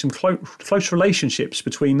there's going to be some close relationships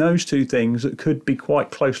between those two things that could be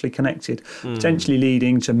quite closely connected, potentially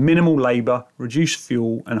leading to minimal labour, reduced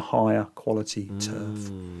fuel and higher quality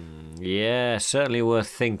turf. Yeah, certainly worth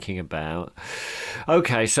thinking about.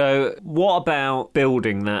 Okay, so what about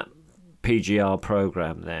building that PGR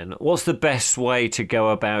program then? What's the best way to go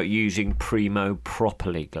about using Primo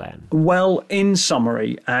properly, Glenn? Well, in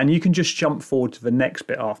summary, and you can just jump forward to the next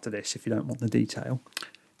bit after this if you don't want the detail.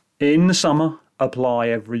 In the summer, apply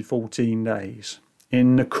every 14 days.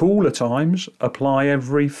 In the cooler times, apply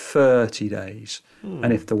every 30 days.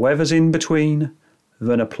 And if the weather's in between,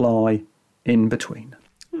 then apply in between.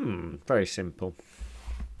 Very simple.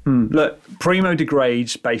 Look, Primo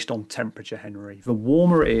degrades based on temperature, Henry. The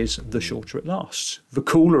warmer it is, the shorter it lasts. The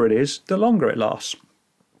cooler it is, the longer it lasts.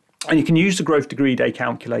 And you can use the growth degree day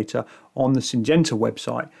calculator on the Syngenta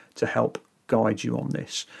website to help guide you on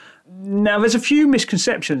this. Now, there's a few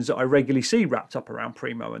misconceptions that I regularly see wrapped up around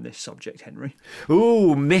Primo and this subject, Henry.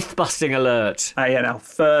 Ooh, myth-busting alert. Now,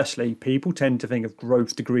 firstly, people tend to think of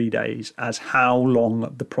growth degree days as how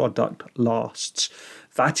long the product lasts.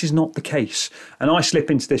 That is not the case. And I slip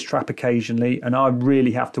into this trap occasionally, and I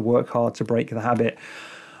really have to work hard to break the habit.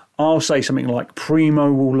 I'll say something like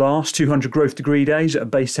Primo will last 200 growth degree days at a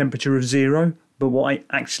base temperature of 0. But what I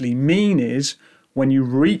actually mean is when you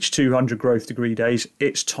reach 200 growth degree days,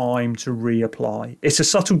 it's time to reapply. It's a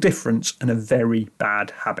subtle difference and a very bad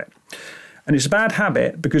habit. And it's a bad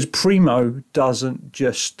habit because Primo doesn't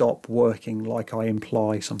just stop working like I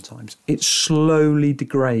imply sometimes. It slowly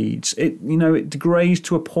degrades. It degrades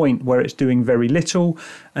to a point where it's doing very little,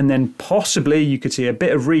 and then possibly you could see a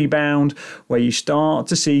bit of rebound where you start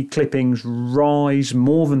to see clippings rise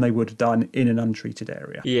more than they would have done in an untreated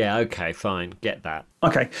area. Yeah, okay, fine. Get that.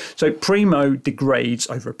 Okay, so Primo degrades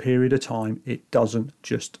over a period of time. It doesn't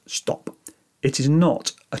just stop. It is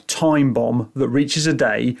not a time bomb that reaches a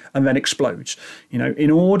day and then explodes.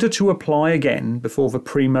 In order to apply again before the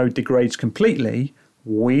Primo degrades completely,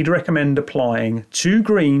 we'd recommend applying 2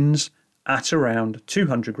 greens at around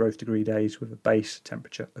 200 growth degree days with a base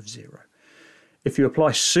temperature of 0. If you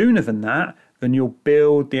apply sooner than that, then you'll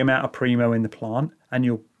build the amount of Primo in the plant and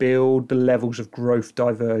you'll build the levels of growth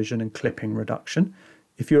diversion and clipping reduction.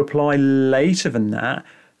 If you apply later than that,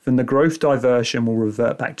 then the growth diversion will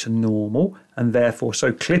revert back to normal, and therefore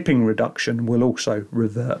so clipping reduction will also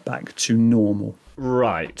revert back to normal.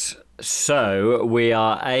 Right. So we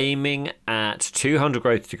are aiming at 200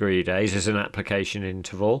 growth degree days as an application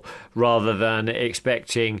interval rather than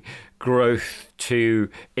expecting growth to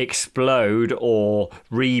explode or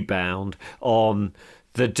rebound on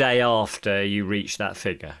the day after you reach that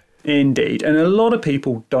figure. Indeed, and a lot of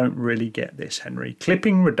people don't really get this, Henry.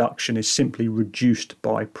 Clipping reduction is simply reduced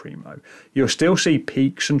by Primo. You'll still see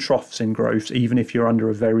peaks and troughs in growth even if you're under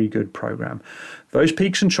a very good program. Those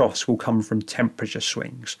peaks and troughs will come from temperature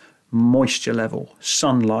swings, moisture level,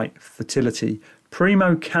 sunlight, fertility.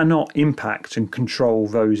 Primo cannot impact and control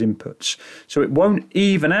those inputs, so it won't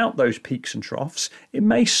even out those peaks and troughs. It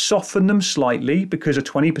may soften them slightly because a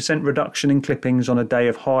 20% reduction in clippings on a day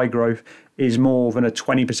of high growth is more than a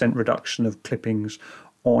 20% reduction of clippings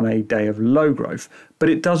on a day of low growth, but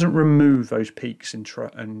it doesn't remove those peaks in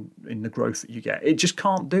the growth that you get. It just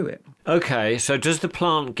can't do it. Okay, so does the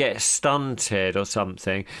plant get stunted or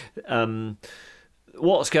something?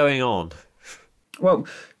 What's going on? Well,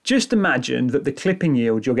 just imagine that the clipping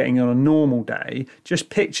yield you're getting on a normal day, just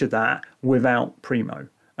picture that without Primo,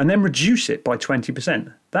 and then reduce it by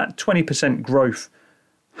 20%. that 20% growth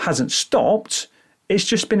hasn't stopped. It's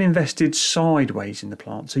just been invested sideways in the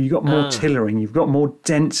plant. So you've got more tillering, you've got more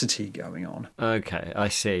density going on. Okay, I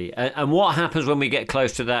see. And what happens when we get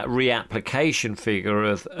close to that reapplication figure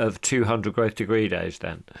of 200 growth degree days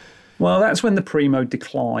then? Well, that's when the primo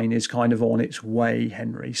decline is kind of on its way,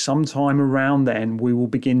 Henry. Sometime around then, we will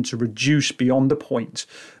begin to reduce beyond the point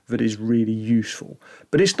that is really useful.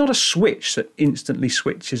 But it's not a switch that instantly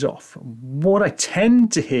switches off. What I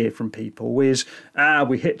tend to hear from people is,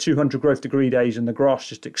 we hit 200 growth degree days and the grass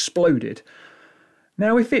just exploded.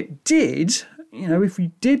 Now, if it did, if we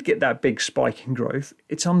did get that big spike in growth,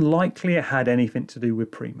 it's unlikely it had anything to do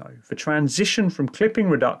with primo. The transition from clipping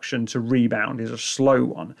reduction to rebound is a slow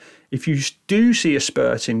one. If you do see a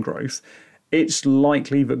spurt in growth, it's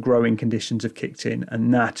likely that growing conditions have kicked in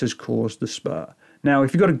and that has caused the spurt. Now,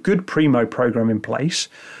 if you've got a good primo program in place,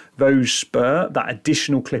 that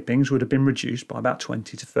additional clippings would have been reduced by about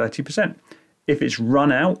 20 to 30%. If it's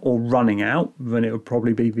run out or running out, then it would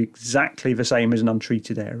probably be exactly the same as an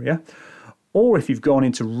untreated area. Or if you've gone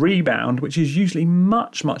into rebound, which is usually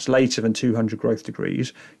much, much later than 200 growth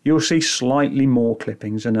degrees, you'll see slightly more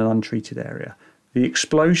clippings in an untreated area. The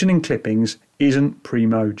explosion in clippings isn't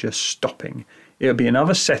primo just stopping. It'll be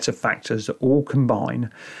another set of factors that all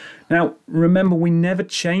combine. Now, remember, we never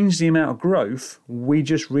change the amount of growth. We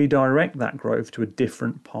just redirect that growth to a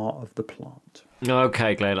different part of the plant.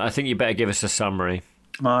 Okay, Glenn, I think you better give us a summary.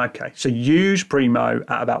 Okay, so use primo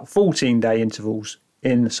at about 14-day intervals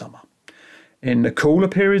in the summer. In the cooler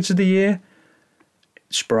periods of the year,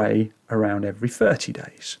 spray around every 30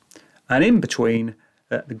 days. And in between,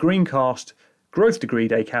 let the Greencast growth degree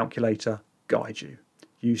day calculator guide you.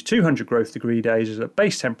 Use 200 growth degree days as a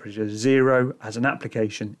base temperature 0 as an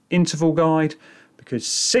application interval guide, because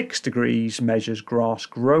 6 degrees measures grass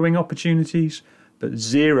growing opportunities, but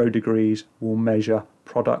 0 degrees will measure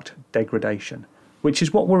product degradation, which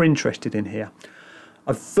is what we're interested in here.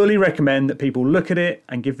 I fully recommend that people look at it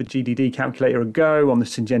and give the GDD calculator a go on the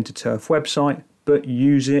Syngenta Turf website, but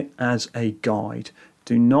use it as a guide.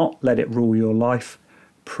 Do not let it rule your life.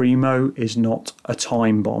 Primo is not a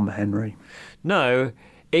time bomb, Henry. No,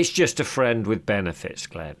 it's just a friend with benefits,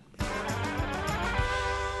 Glenn.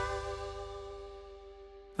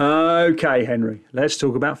 Okay, Henry, let's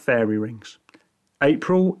talk about fairy rings.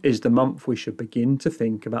 April is the month we should begin to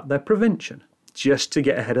think about their prevention, just to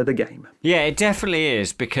get ahead of the game. Yeah, it definitely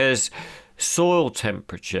is, because soil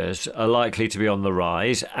temperatures are likely to be on the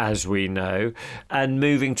rise, as we know, and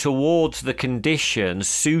moving towards the conditions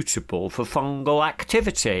suitable for fungal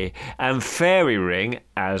activity. And fairy ring,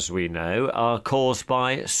 as we know, are caused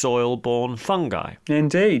by soil-borne fungi.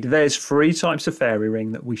 Indeed, there's 3 types of fairy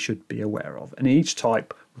ring that we should be aware of, and each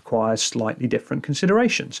type requires slightly different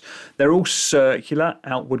considerations. They're all circular,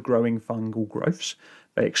 outward-growing fungal growths.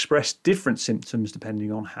 They express different symptoms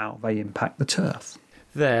depending on how they impact the turf.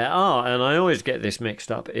 There are, and I always get this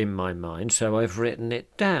mixed up in my mind, so I've written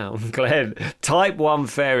it down. Glenn, type 1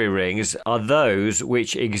 fairy rings are those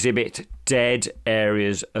which exhibit dead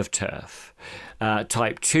areas of turf.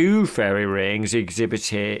 Type 2 fairy rings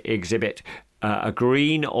exhibit a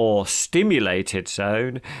green or stimulated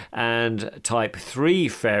zone, and type 3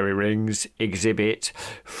 fairy rings exhibit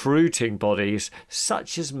fruiting bodies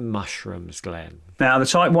such as mushrooms, Glenn. Now, the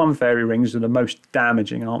type 1 fairy rings are the most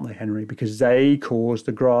damaging, aren't they, Henry? Because they cause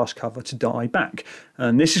the grass cover to die back.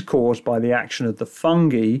 And this is caused by the action of the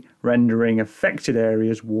fungi rendering affected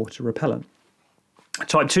areas water repellent.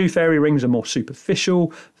 Type 2 fairy rings are more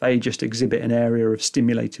superficial. They just exhibit an area of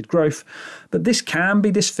stimulated growth. But this can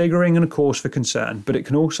be disfiguring and a cause for concern, but it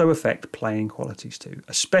can also affect playing qualities too,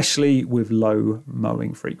 especially with low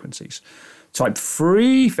mowing frequencies. Type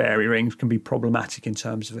 3 fairy rings can be problematic in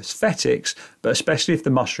terms of aesthetics, but especially if the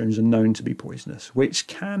mushrooms are known to be poisonous, which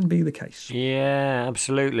can be the case. Yeah,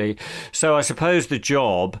 absolutely. So I suppose the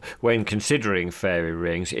job when considering fairy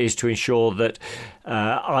rings is to ensure that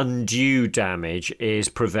undue damage is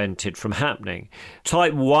prevented from happening.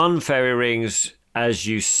 Type 1 fairy rings, as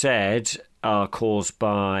you said, are caused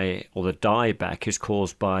by, or the dieback is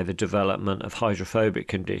caused by, the development of hydrophobic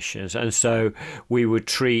conditions. And so we would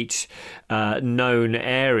treat known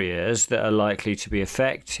areas that are likely to be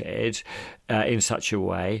affected in such a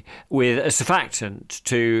way with a surfactant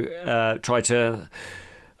to try to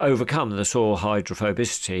overcome the soil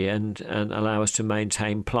hydrophobicity and allow us to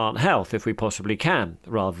maintain plant health if we possibly can,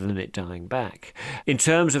 rather than it dying back. In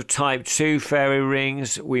terms of type 2 fairy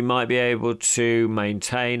rings, we might be able to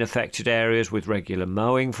maintain affected areas with regular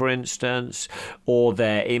mowing, for instance, or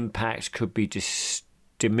their impact could be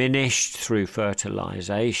diminished through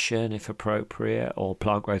fertilisation, if appropriate, or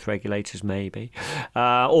plant growth regulators maybe,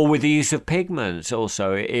 or with the use of pigments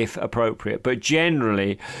also, if appropriate. But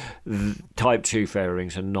generally, type 2 fairy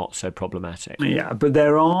rings are not so problematic. Yeah, but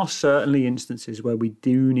there are certainly instances where we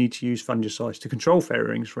do need to use fungicides to control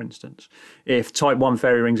fairy rings, for instance. If type 1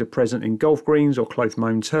 fairy rings are present in golf greens or close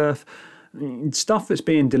mown turf, stuff that's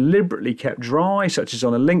being deliberately kept dry, such as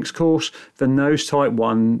on a links course, then those type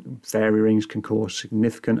 1 fairy rings can cause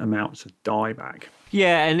significant amounts of dieback.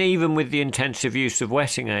 Yeah, and even with the intensive use of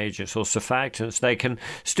wetting agents or surfactants, they can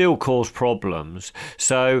still cause problems.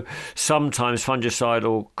 So sometimes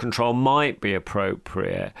fungicidal control might be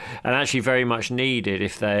appropriate and actually very much needed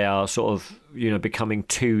if they are sort of, becoming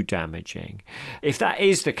too damaging. If that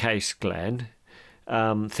is the case, Glenn,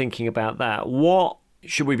 thinking about that, what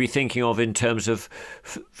should we be thinking of in terms of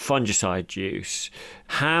fungicide use?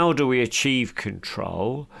 How do we achieve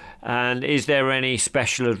control? And is there any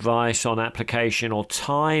special advice on application or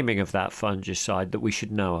timing of that fungicide that we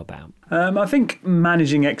should know about? I think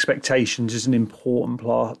managing expectations is an important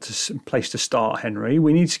place to start, Henry.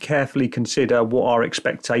 We need to carefully consider what our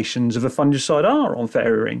expectations of a fungicide are on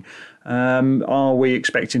fairy ring. Are we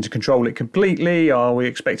expecting to control it completely? Are we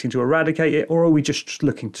expecting to eradicate it? Or are we just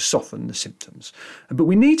looking to soften the symptoms? But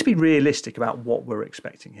we need to be realistic about what we're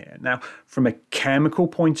expecting here. Now, from a chemical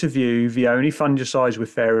point of view, the only fungicides with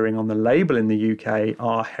fairy ring on the label in the UK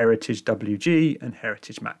are Heritage WG and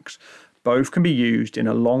Heritage Max. Both can be used in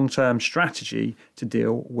a long-term strategy to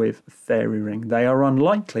deal with fairy ring. They are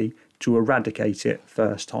unlikely to eradicate it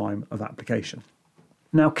first time of application.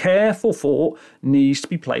 Now, careful thought needs to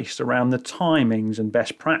be placed around the timings and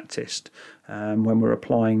best practice when we're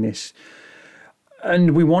applying this.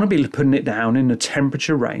 And we want to be putting it down in a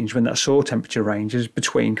temperature range when that soil temperature range is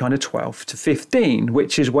between kind of 12 to 15,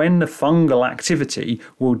 which is when the fungal activity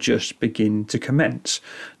will just begin to commence.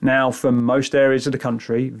 Now, for most areas of the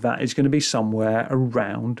country, that is going to be somewhere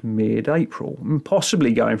around mid-April, and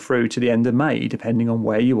possibly going through to the end of May, depending on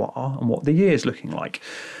where you are and what the year is looking like.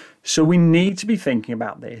 So we need to be thinking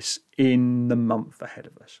about this in the month ahead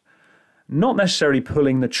of us. Not necessarily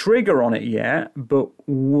pulling the trigger on it yet, but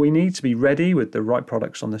we need to be ready with the right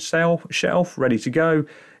products on the shelf, ready to go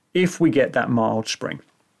if we get that mild spring.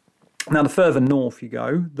 Now, the further north you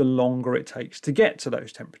go, the longer it takes to get to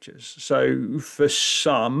those temperatures. So for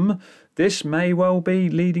some, this may well be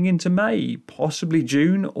leading into May, possibly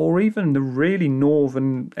June, or even the really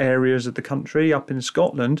northern areas of the country up in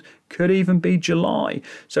Scotland could even be July.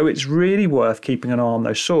 So it's really worth keeping an eye on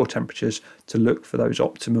those soil temperatures to look for those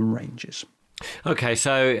optimum ranges. Okay,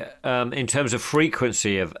 so in terms of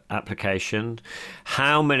frequency of application,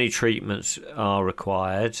 how many treatments are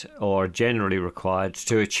required or are generally required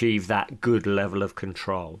to achieve that good level of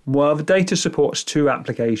control? Well, the data supports 2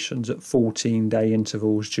 applications at 14-day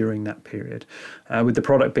intervals during that period, with the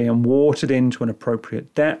product being watered into an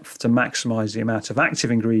appropriate depth to maximise the amount of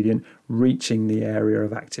active ingredient reaching the area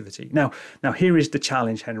of activity. Now here is the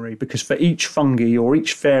challenge, Henry, because for each fungi or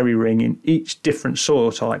each fairy ring in each different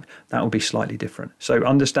soil type, that will be slightly different. So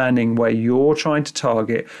understanding where you're trying to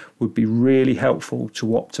target would be really helpful to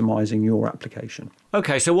optimizing your application.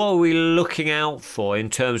 Okay, so what are we looking out for in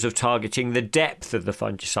terms of targeting the depth of the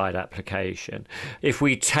fungicide application? If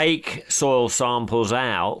we take soil samples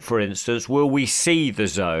out, for instance, will we see the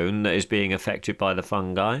zone that is being affected by the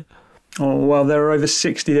fungi? Oh, well, there are over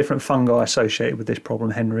 60 different fungi associated with this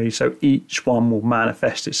problem, Henry, so each one will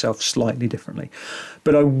manifest itself slightly differently.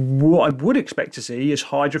 But what I would expect to see is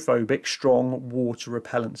hydrophobic, strong water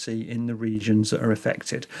repellency in the regions that are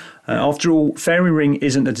affected. After all, fairy ring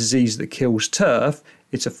isn't a disease that kills turf,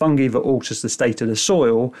 it's a fungi that alters the state of the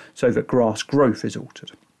soil so that grass growth is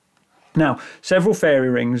altered. Now, several fairy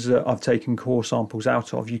rings that I've taken core samples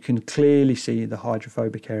out of, you can clearly see the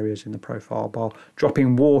hydrophobic areas in the profile by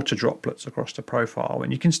dropping water droplets across the profile,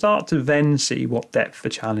 and you can start to then see what depth the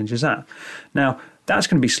challenge is at. Now, that's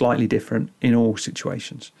going to be slightly different in all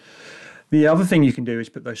situations. The other thing you can do is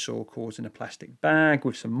put those soil cores in a plastic bag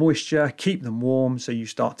with some moisture, keep them warm so you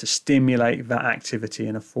start to stimulate that activity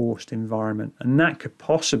in a forced environment, and that could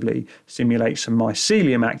possibly stimulate some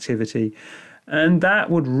mycelium activity. And that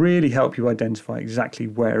would really help you identify exactly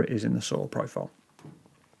where it is in the soil profile.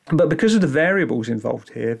 But because of the variables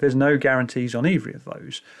involved here, there's no guarantees on either of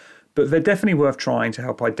those. But they're definitely worth trying to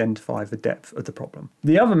help identify the depth of the problem.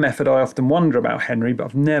 The other method I often wonder about, Henry, but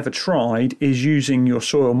I've never tried, is using your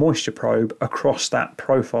soil moisture probe across that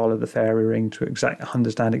profile of the fairy ring to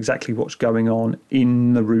understand exactly what's going on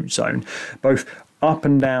in the root zone, both up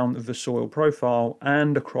and down the soil profile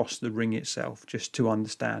and across the ring itself, just to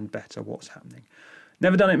understand better what's happening.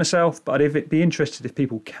 Never done it myself, but I'd be interested if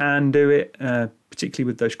people can do it, particularly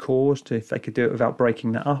with those cores, if they could do it without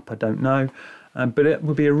breaking that up. I don't know. But it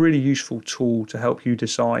would be a really useful tool to help you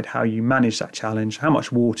decide how you manage that challenge, how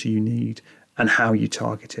much water you need, and how you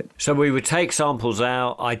target it. So we would take samples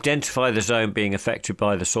out, identify the zone being affected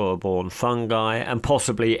by the soil-borne fungi, and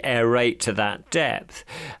possibly aerate to that depth,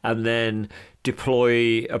 and then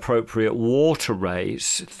deploy appropriate water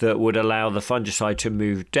rates that would allow the fungicide to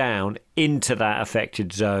move down into that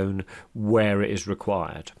affected zone where it is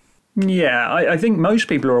required. Yeah, I think most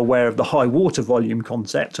people are aware of the high water volume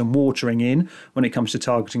concept and watering in when it comes to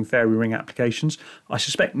targeting fairy ring applications. I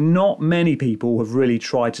suspect not many people have really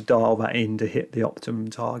tried to dial that in to hit the optimum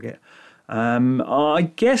target.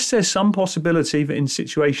 I guess there's some possibility that in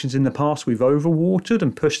situations in the past we've overwatered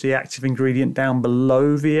and pushed the active ingredient down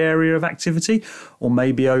below the area of activity, or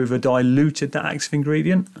maybe over diluted that active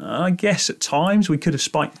ingredient. I guess at times we could have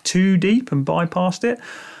spiked too deep and bypassed it.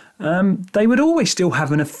 They would always still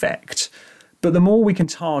have an effect, but the more we can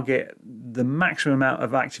target the maximum amount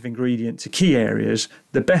of active ingredient to key areas,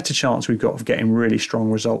 the better chance we've got of getting really strong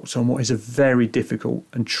results on what is a very difficult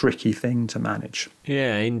and tricky thing to manage.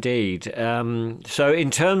 Yeah, indeed. So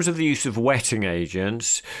in terms of the use of wetting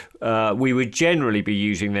agents, we would generally be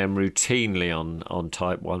using them routinely on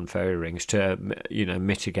type 1 fairy rings to,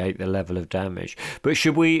 mitigate the level of damage. But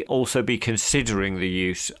should we also be considering the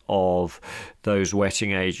use of those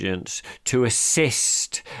wetting agents to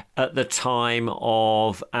assist at the time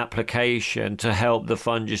of application to help the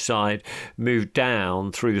fungicide move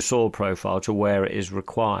down through the soil profile to where it is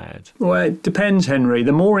required? Well, it depends, Henry.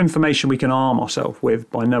 The more information we can arm ourselves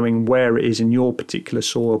with by knowing where it is in your particular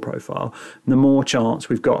soil profile, the more chance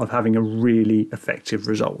we've got of having a really effective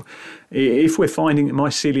result. If we're finding that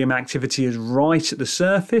mycelium activity is right at the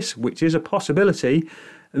surface, which is a possibility,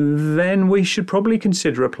 then we should probably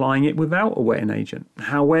consider applying it without a wetting agent.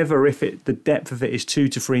 However, if the depth of it is 2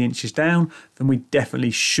 to 3 inches down, then we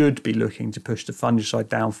definitely should be looking to push the fungicide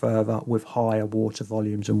down further with higher water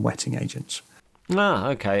volumes and wetting agents.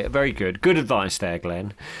 Okay, very good. Good advice there,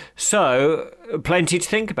 Glenn. So, plenty to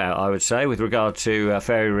think about, I would say, with regard to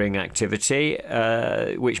fairy ring activity,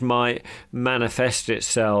 which might manifest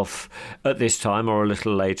itself at this time or a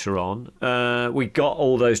little later on. We got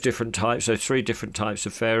all those different types, so 3 different types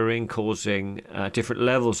of fairy ring causing different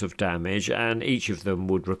levels of damage, and each of them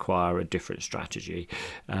would require a different strategy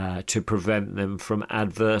to prevent them from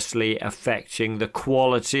adversely affecting the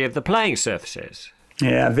quality of the playing surfaces.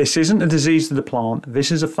 Yeah, this isn't a disease of the plant.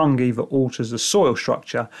 This is a fungi that alters the soil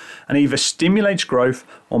structure and either stimulates growth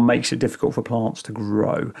or makes it difficult for plants to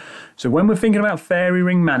grow. So when we're thinking about fairy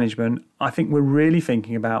ring management, I think we're really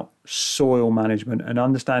thinking about soil management and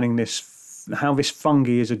understanding how this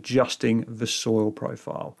fungi is adjusting the soil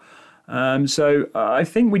profile. So I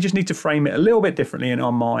think we just need to frame it a little bit differently in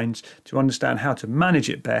our minds to understand how to manage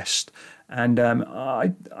it best. And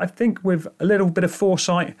I think with a little bit of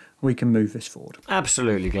foresight, we can move this forward.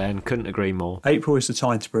 Absolutely, Glenn. Couldn't agree more. April is the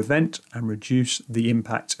time to prevent and reduce the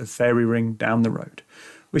impact of fairy ring down the road.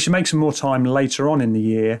 We should make some more time later on in the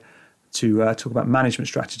year to talk about management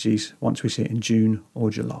strategies once we see it in June or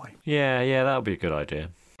July. Yeah, that would be a good idea.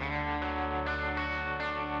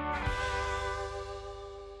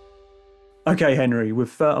 Okay, Henry, with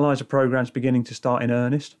fertiliser programmes beginning to start in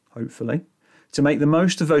earnest, hopefully, to make the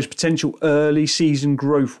most of those potential early season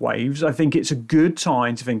growth waves, I think it's a good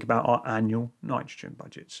time to think about our annual nitrogen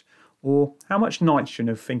budgets, or how much nitrogen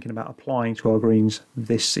are we thinking about applying to our greens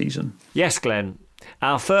this season. Yes, Glenn.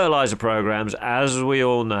 Our fertiliser programmes, as we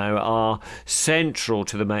all know, are central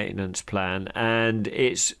to the maintenance plan, and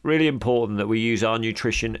it's really important that we use our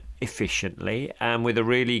nutrition efficiently and with a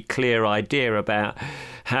really clear idea about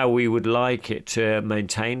how we would like it to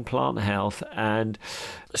maintain plant health and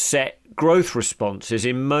set growth responses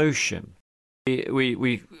in motion.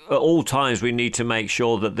 We at all times we need to make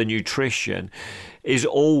sure that the nutrition is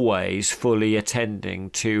always fully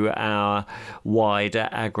attending to our wider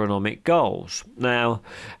agronomic goals. Now,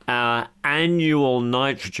 our annual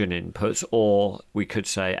nitrogen inputs, or we could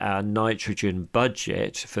say our nitrogen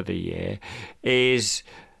budget for the year, is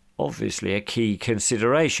obviously a key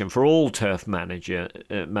consideration for all turf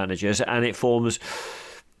managers, and it forms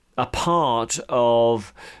a part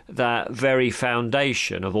of that very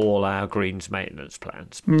foundation of all our greens maintenance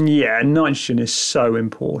plans. Yeah, nitrogen is so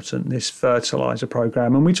important, this fertiliser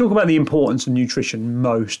programme. And we talk about the importance of nutrition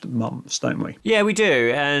most months, don't we? Yeah, we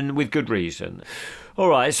do, and with good reason. All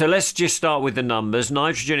right, so let's just start with the numbers.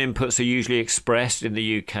 Nitrogen inputs are usually expressed in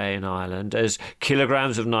the UK and Ireland as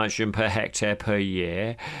kilograms of nitrogen per hectare per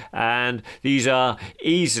year, and these are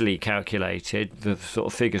easily calculated. The sort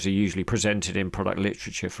of figures are usually presented in product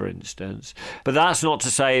literature, for instance. But that's not to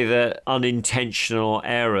say that unintentional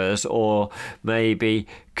errors or maybe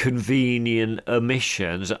convenient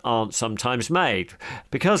omissions aren't sometimes made.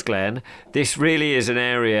 Because, Glenn, this really is an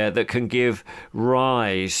area that can give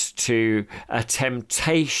rise to a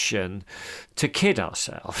temptation to kid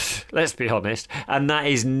ourselves, let's be honest, and that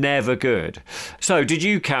is never good. So, did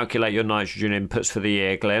you calculate your nitrogen inputs for the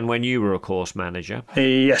year, Glenn, when you were a course manager?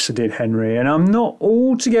 Yes, I did, Henry, and I'm not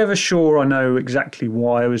altogether sure I know exactly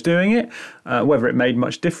why I was doing it, whether it made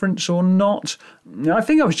much difference or not. I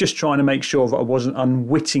think I was just trying to make sure that I wasn't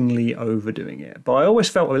unwittingly overdoing it, but I always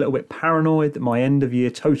felt a little bit paranoid that my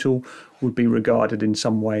end-of-year total would be regarded in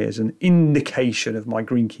some way as an indication of my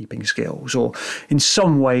greenkeeping skills, or in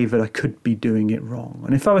some way that I could be doing it wrong.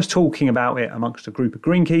 And if I was talking about it amongst a group of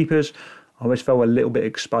greenkeepers, I always felt a little bit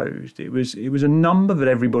exposed. It was a number that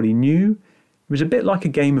everybody knew. It was a bit like a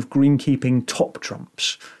game of greenkeeping top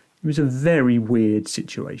trumps. It was a very weird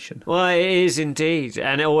situation. Well, it is indeed,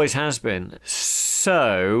 and it always has been.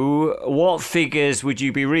 So, what figures would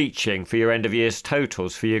you be reaching for your end-of-year's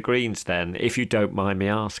totals for your greens then, if you don't mind me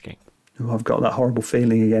asking? Oh, I've got that horrible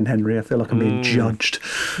feeling again, Henry. I feel like I'm being judged.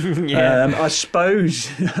 Yeah. I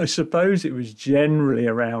suppose it was generally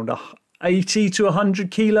around 80 to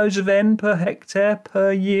 100 kilos of N per hectare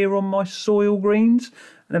per year on my soil greens,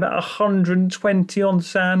 and about 120 on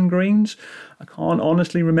sand greens. I can't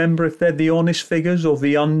honestly remember if they're the honest figures or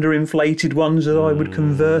the underinflated ones that I would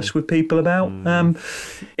converse with people about.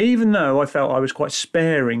 Even though I felt I was quite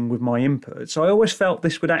sparing with my inputs, I always felt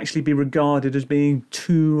this would actually be regarded as being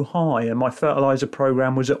too high, and my fertiliser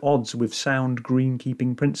programme was at odds with sound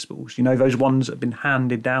greenkeeping principles, you know, those ones that have been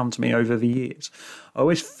handed down to me over the years. I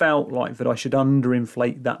always felt like that I should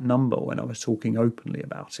underinflate that number when I was talking openly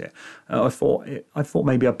about it. I thought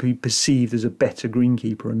maybe I'd be perceived as a better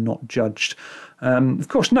greenkeeper and not judged. Of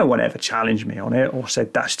course, no one ever challenged me on it or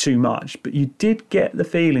said that's too much, but you did get the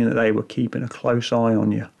feeling that they were keeping a close eye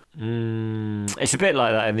on you. It's a bit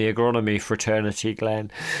like that in the agronomy fraternity, Glenn.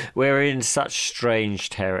 We're in such strange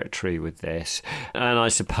territory with this, and I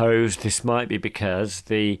suppose this might be because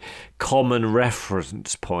the common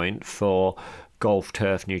reference point for Golf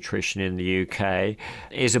Turf Nutrition in the UK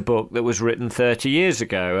is a book that was written 30 years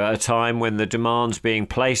ago, at a time when the demands being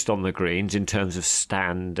placed on the greens in terms of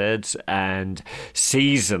standards and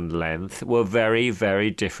season length were very, very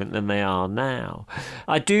different than they are now.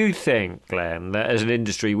 I do think, Glenn, that as an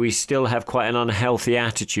industry we still have quite an unhealthy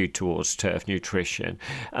attitude towards turf nutrition,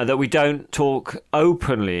 that we don't talk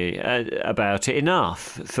openly about it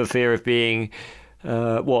enough for fear of being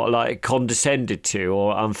condescended to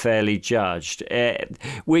or unfairly judged,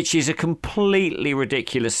 which is a completely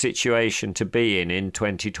ridiculous situation to be in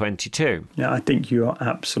 2022. Yeah, I think you are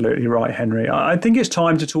absolutely right, Henry. I think it's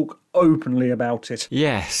time to talk openly about it.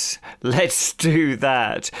 Yes, let's do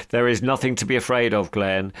that. There is nothing to be afraid of,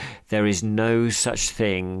 Glenn. There is no such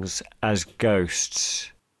things as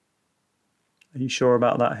ghosts. Are you sure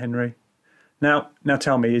about that, Henry? Now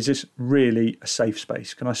tell me, is this really a safe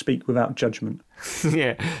space? Can I speak without judgment?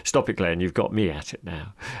 Yeah, stop it, Glenn. You've got me at it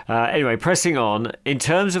now. Anyway, pressing on. In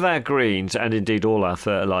terms of our greens, and indeed all our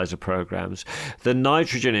fertiliser programmes, the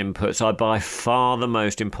nitrogen inputs are by far the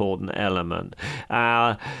most important element.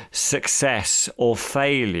 Our success or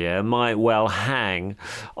failure might well hang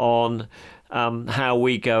on how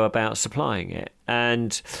we go about supplying it.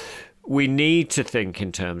 And we need to think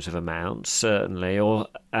in terms of amounts, certainly,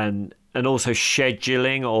 and also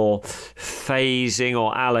scheduling or phasing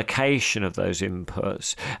or allocation of those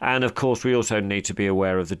inputs. And of course, we also need to be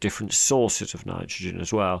aware of the different sources of nitrogen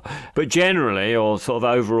as well. But generally, or sort of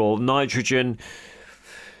overall, nitrogen,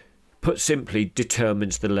 put simply,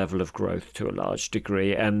 determines the level of growth to a large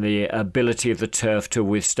degree and the ability of the turf to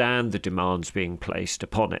withstand the demands being placed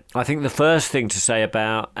upon it. I think the first thing to say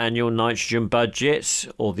about annual nitrogen budgets,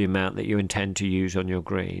 or the amount that you intend to use on your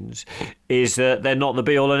greens, is that they're not the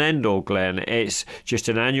be-all and end-all, Glenn. It's just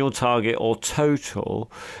an annual target or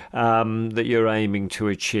total that you're aiming to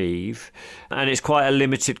achieve. And it's quite a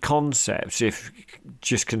limited concept if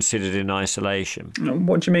just considered in isolation.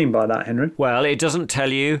 What do you mean by that, Henry? Well, it doesn't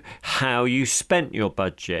tell you how you spent your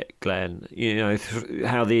budget, Glenn, you know,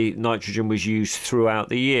 how the nitrogen was used throughout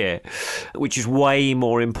the year, which is way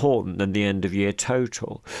more important than the end of year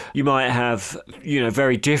total. You might have,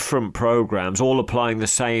 very different programs all applying the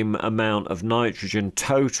same amount amount of nitrogen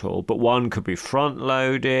total, but one could be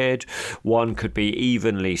front-loaded, one could be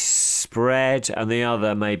evenly spread, and the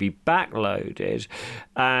other may be back-loaded.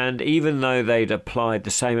 And even though they'd applied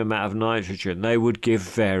the same amount of nitrogen, they would give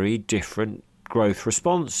very different growth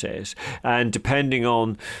responses. And depending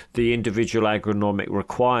on the individual agronomic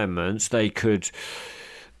requirements, they could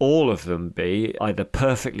all of them be either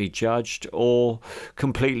perfectly judged or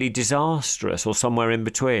completely disastrous or somewhere in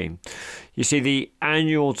between. You see, the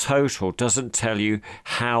annual total doesn't tell you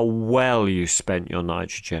how well you spent your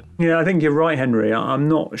nitrogen. Yeah, I think you're right, Henry. I'm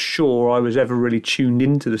not sure I was ever really tuned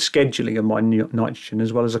into the scheduling of my nitrogen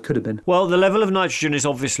as well as I could have been. Well, the level of nitrogen is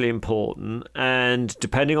obviously important, and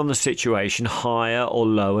depending on the situation, higher or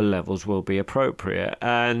lower levels will be appropriate.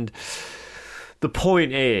 And the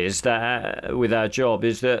point is that with our job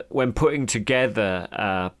is that when putting together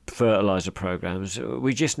our fertiliser programs,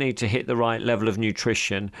 we just need to hit the right level of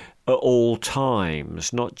nutrition at all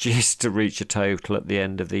times, not just to reach a total at the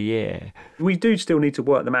end of the year. We do still need to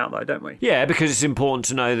work them out though, don't we? Yeah, because it's important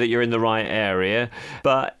to know that you're in the right area,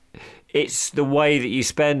 but it's the way that you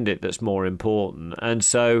spend it that's more important. And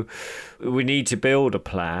so we need to build a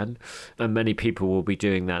plan, and many people will be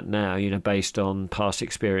doing that now, based on past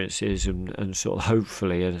experiences and sort of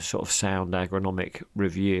hopefully a sort of sound agronomic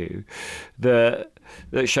review that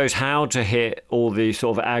shows how to hit all the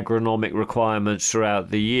sort of agronomic requirements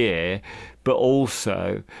throughout the year, but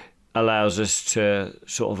also allows us to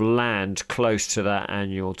sort of land close to that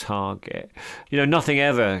annual target. Nothing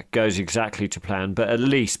ever goes exactly to plan, but at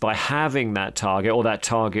least by having that target or that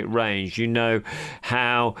target range, you know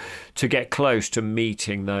how to get close to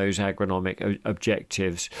meeting those agronomic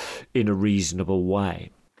objectives in a reasonable way.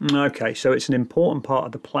 Okay, so it's an important part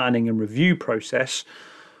of the planning and review process.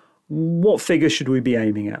 What figures should we be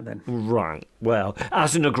aiming at then? Right. Well,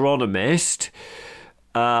 as an agronomist,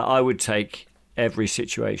 I would take every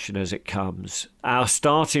situation as it comes. Our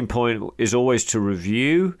starting point is always to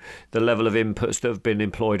review the level of inputs that have been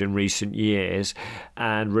employed in recent years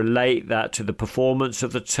and relate that to the performance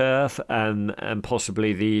of the turf and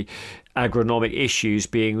possibly the agronomic issues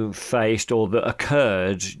being faced or that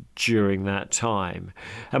occurred during that time.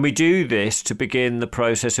 And we do this to begin the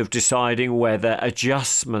process of deciding whether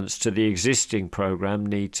adjustments to the existing programme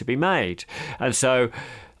need to be made. And so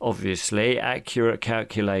obviously, accurate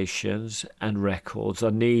calculations and records are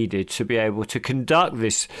needed to be able to conduct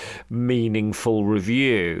this meaningful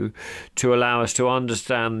review to allow us to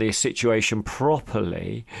understand the situation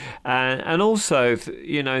properly and also,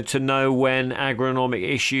 to know when agronomic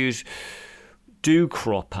issues do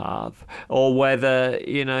crop up or whether,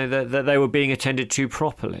 that they were being attended to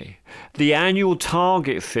properly. The annual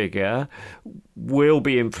target figure will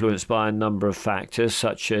be influenced by a number of factors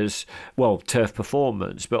such as, turf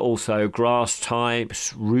performance, but also grass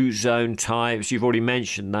types, root zone types. You've already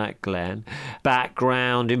mentioned that, Glenn.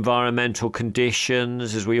 Background, environmental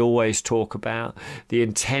conditions, as we always talk about, the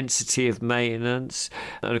intensity of maintenance,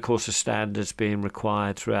 and of course the standards being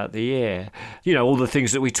required throughout the year. All the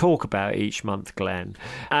things that we talk about each month, Glenn.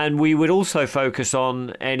 And we would also focus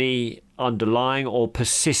on any underlying or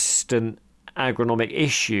persistent agronomic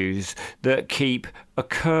issues that keep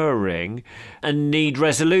occurring and need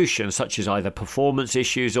resolution, such as either performance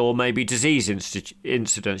issues or maybe disease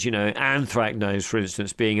incidents, anthracnose, for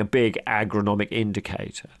instance, being a big agronomic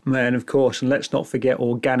indicator. And of course, and let's not forget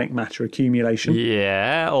organic matter accumulation.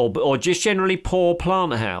 Yeah, or just generally poor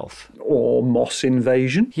plant health. Or moss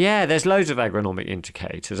invasion. Yeah, there's loads of agronomic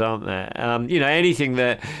indicators, aren't there? Anything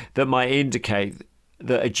that might indicate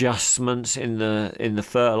that adjustments in the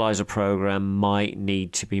fertilizer program might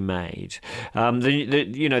need to be made.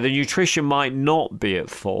 The nutrition might not be at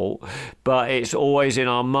fault, but it's always in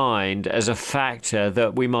our mind as a factor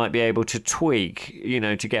that we might be able to tweak,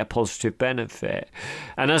 to get a positive benefit.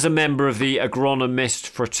 And as a member of the agronomist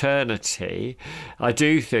fraternity, I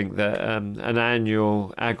do think that an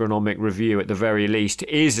annual agronomic review at the very least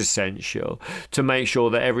is essential to make sure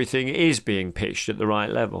that everything is being pitched at the right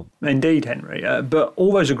level. Indeed, Henry. But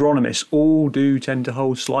all those agronomists all do tend to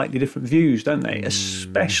hold slightly different views, don't they?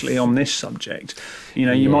 Especially on this subject.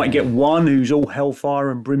 You might get one who's all hellfire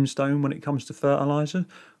and brimstone when it comes to fertiliser,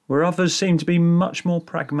 where others seem to be much more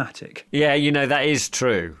pragmatic. Yeah, that is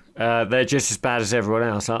true. They're just as bad as everyone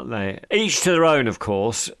else, aren't they? Each to their own, of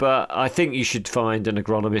course, but I think you should find an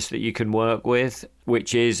agronomist that you can work with,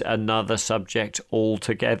 which is another subject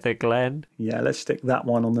altogether, Glenn. Yeah, let's stick that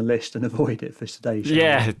one on the list and avoid it for today.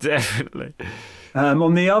 Yeah, definitely.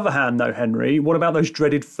 On the other hand, though, Henry, what about those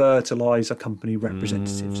dreaded fertiliser company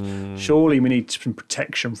representatives? Surely we need some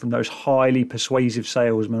protection from those highly persuasive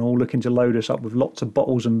salesmen all looking to load us up with lots of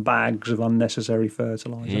bottles and bags of unnecessary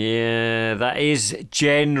fertiliser. Yeah, that is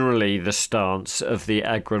generally the stance of the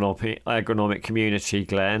agronomic community,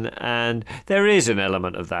 Glenn, and there is an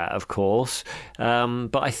element of that, of course,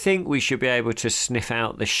 but I think we should be able to sniff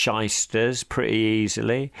out the shysters pretty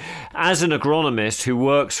easily. As an agronomist who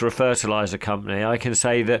works for a fertiliser company, I can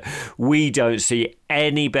say that we don't see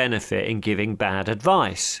any benefit in giving bad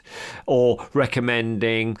advice or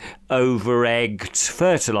recommending over-egged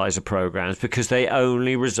fertiliser programs because they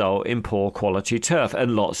only result in poor quality turf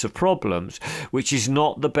and lots of problems, which is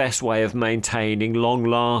not the best way of maintaining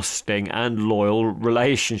long-lasting and loyal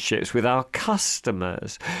relationships with our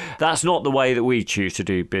customers. That's not the way that we choose to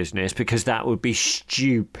do business because that would be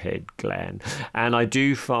stupid, Glenn. And I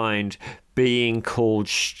do find being called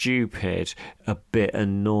stupid a bit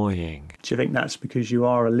annoying. Do you think that's because you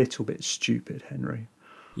are a little bit stupid, Henry?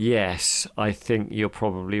 Yes, I think you're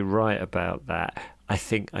probably right about that. I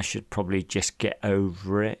think I should probably just get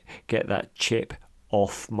over it, get that chip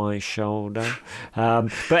off my shoulder.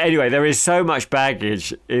 But anyway, there is so much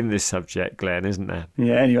baggage in this subject, Glenn, isn't there?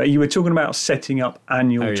 Yeah, anyway, you were talking about setting up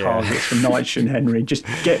annual targets for nitrogen, Henry. Just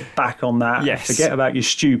get back on that. Yes. Forget about your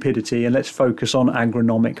stupidity and let's focus on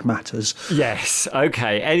agronomic matters. Yes,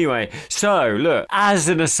 okay. Anyway, so look, as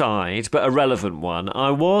an aside, but a relevant one,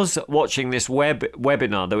 I was watching this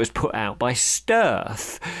webinar that was put out by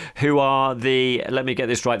Sturf, who are let me get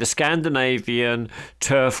this right, the Scandinavian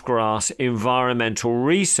Turfgrass Environmental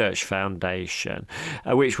Research Foundation,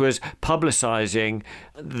 which was publicising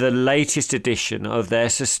the latest edition of their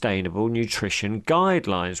Sustainable Nutrition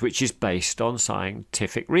Guidelines, which is based on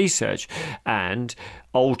scientific research and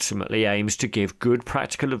ultimately aims to give good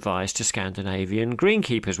practical advice to Scandinavian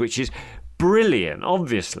greenkeepers, which is brilliant,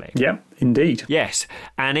 obviously. Yeah, indeed. Yes,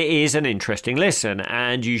 and it is an interesting listen,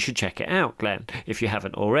 and you should check it out, Glenn, if you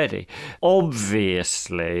haven't already.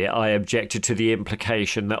 Obviously, I objected to the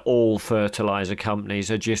implication that all fertiliser companies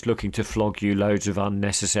are just looking to flog you loads of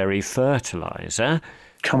unnecessary fertiliser.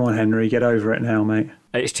 Come on, Henry, get over it now, mate.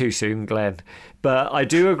 It's too soon, Glenn. But I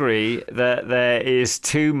do agree that there is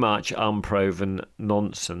too much unproven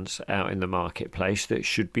nonsense out in the marketplace that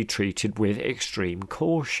should be treated with extreme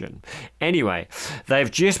caution. Anyway,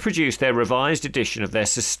 they've just produced their revised edition of their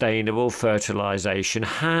Sustainable Fertilisation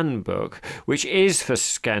Handbook, which is for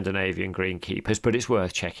Scandinavian greenkeepers, but it's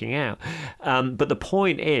worth checking out. But the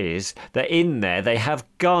point is that in there they have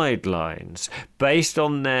guidelines based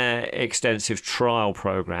on their extensive trial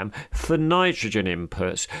programme for nitrogen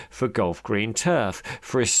inputs for Gulf green turf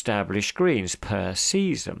for established greens per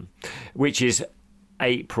season, which is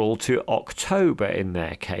April to October in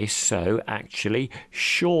their case, so actually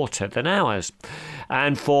shorter than ours.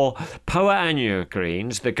 And for Poa annua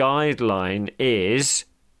greens, the guideline is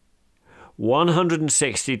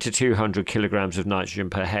 160 to 200 kilograms of nitrogen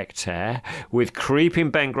per hectare, with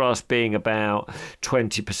creeping bentgrass being about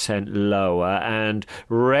 20% lower and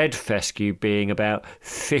red fescue being about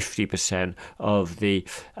 50% of the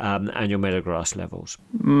annual meadowgrass levels.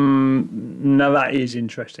 Now that is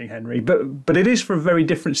interesting, Henry, but it is for a very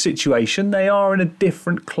different situation. They are in a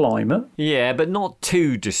different climate. Yeah, but not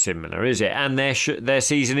too dissimilar, is it? And their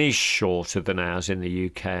season is shorter than ours in the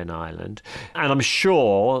UK and Ireland. And I'm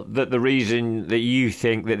sure that the reason that you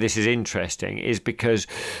think that this is interesting is because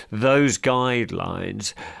those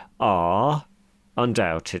guidelines are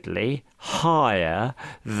undoubtedly higher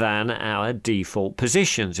than our default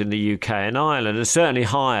positions in the UK and Ireland, and certainly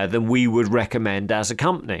higher than we would recommend as a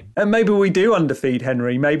company. And maybe we do underfeed,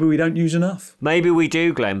 Henry. Maybe we don't use enough. Maybe we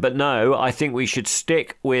do, Glenn, but no, I think we should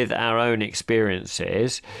stick with our own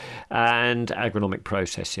experiences and agronomic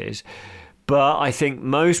processes. But I think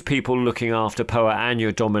most people looking after Poa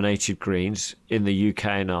annua dominated greens in the UK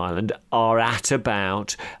and Ireland are at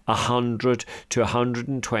about 100 to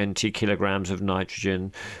 120 kilograms of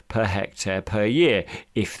nitrogen per hectare per year,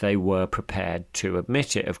 if they were prepared to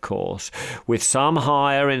admit it, of course, with some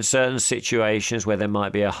higher in certain situations where there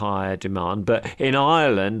might be a higher demand. But in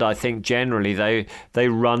Ireland, I think generally they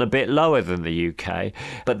run a bit lower than the UK,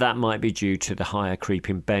 but that might be due to the higher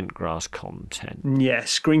creeping bentgrass content.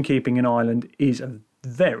 Yes, greenkeeping in Ireland is a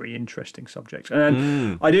very interesting subject.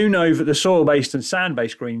 And I do know that the soil-based and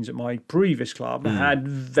sand-based greens at my previous club had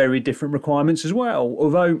very different requirements as well,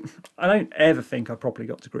 although I don't ever think I properly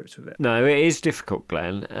got to grips with it. No, it is difficult,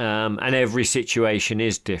 Glenn, and every situation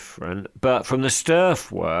is different. But from the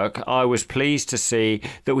Sturf work, I was pleased to see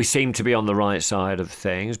that we seem to be on the right side of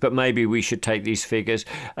things, but maybe we should take these figures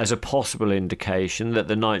as a possible indication that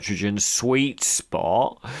the nitrogen sweet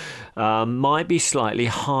spot might be slightly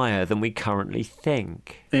higher than we currently think.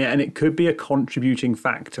 Yeah, and it could be a contributing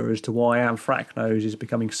factor as to why anthracnose is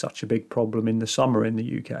becoming such a big problem in the summer in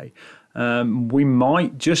the UK. We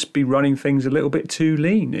might just be running things a little bit too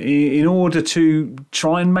lean in order to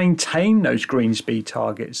try and maintain those green speed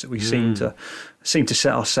targets that we seem to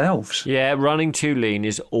set ourselves. Yeah, running too lean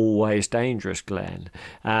is always dangerous, Glenn.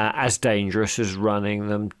 As dangerous as running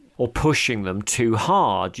them or pushing them too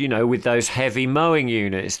hard, you know, with those heavy mowing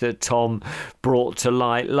units that Tom brought to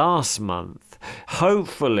light last month.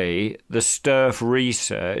 Hopefully, the Sturf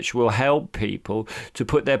research will help people to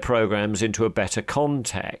put their programs into a better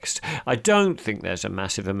context. I don't think there's a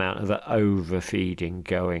massive amount of overfeeding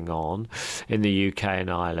going on in the UK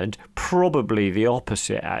and Ireland. Probably the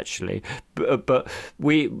opposite, actually. But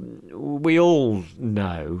we all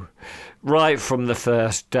know right from the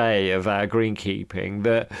first day of our greenkeeping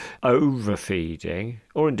that overfeeding,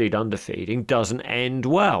 or indeed underfeeding, doesn't end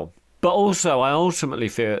well. But also, I ultimately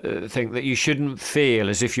think that you shouldn't feel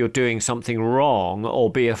as if you're doing something wrong or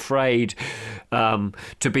be afraid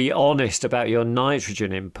to be honest about your nitrogen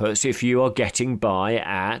inputs if you are getting by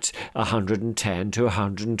at 110 to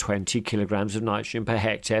 120 kilograms of nitrogen per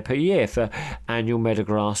hectare per year for annual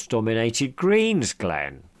meadowgrass-dominated greens,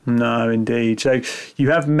 Glenn. No, indeed. So you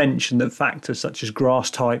have mentioned that factors such as grass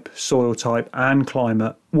type, soil type and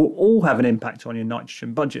climate will all have an impact on your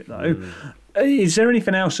nitrogen budget, though. Is there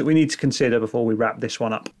anything else that we need to consider before we wrap this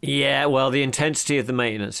one up? Yeah, well, the intensity of the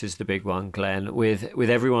maintenance is the big one, Glenn, with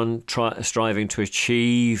everyone striving to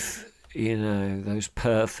achieve, you know, those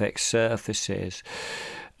perfect surfaces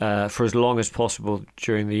for as long as possible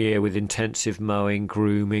during the year with intensive mowing,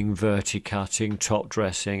 grooming, verticutting, top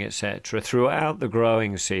dressing, etc. throughout the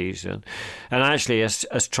growing season. And actually,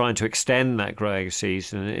 as trying to extend that growing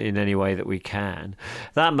season in any way that we can,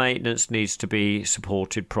 that maintenance needs to be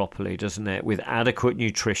supported properly, doesn't it? With adequate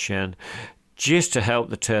nutrition, just to help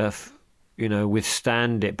the turf, you know,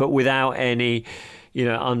 withstand it, but without any, you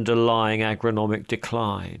know, underlying agronomic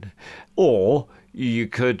decline. Or you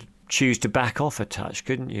could choose to back off a touch,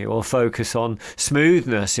 couldn't you? Or focus on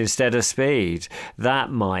smoothness instead of speed.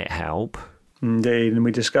 That might help. Indeed, and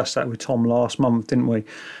we discussed that with Tom last month, didn't we?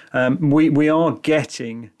 We are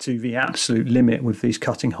getting to the absolute limit with these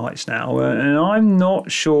cutting heights now, and I'm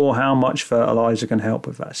not sure how much fertiliser can help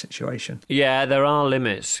with that situation. Yeah, there are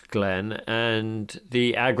limits, Glenn, and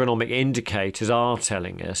the agronomic indicators are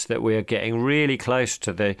telling us that we are getting really close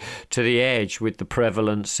to the edge with the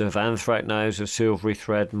prevalence of anthracnose, of silvery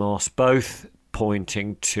thread moss, both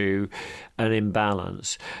pointing to an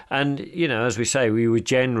imbalance. And, you know, as we say, we would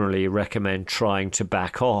generally recommend trying to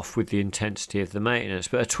back off with the intensity of the maintenance,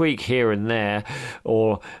 but a tweak here and there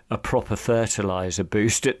or a proper fertiliser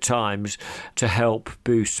boost at times to help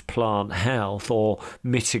boost plant health or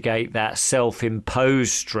mitigate that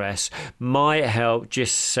self-imposed stress might help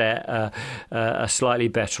just set a slightly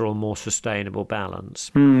better or more sustainable balance.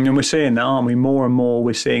 And we're seeing that, aren't we? More and more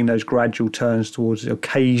we're seeing those gradual turns towards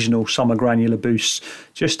occasional summer granular boosts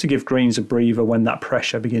just to give greens a breather when that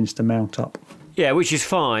pressure begins to mount up. Yeah, which is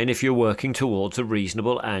fine if you're working towards a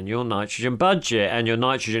reasonable annual nitrogen budget and your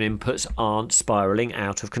nitrogen inputs aren't spiralling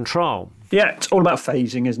out of control. Yeah, it's all about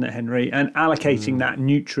phasing, isn't it, Henry? And allocating that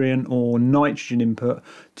nutrient or nitrogen input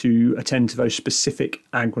to attend to those specific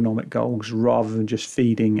agronomic goals rather than just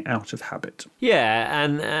feeding out of habit. Yeah,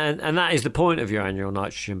 and that is the point of your annual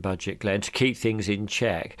nitrogen budget, Glenn, to keep things in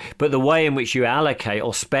check. But the way in which you allocate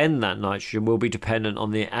or spend that nitrogen will be dependent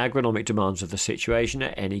on the agronomic demands of the situation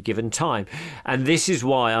at any given time. And this is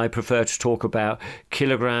why I prefer to talk about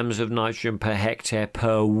kilograms of nitrogen per hectare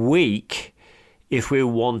per week if we're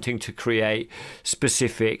wanting to create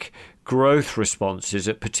specific growth responses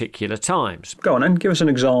at particular times. Go on and give us an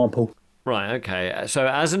example. Right, okay. So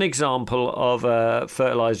as an example of a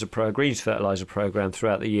greens fertiliser programme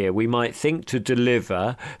throughout the year, we might think to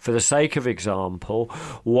deliver, for the sake of example,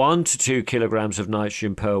 1 to 2 kilograms of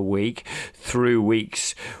nitrogen per week through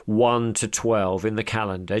weeks 1 to 12 in the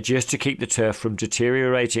calendar, just to keep the turf from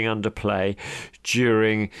deteriorating under play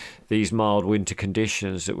during these mild winter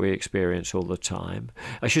conditions that we experience all the time.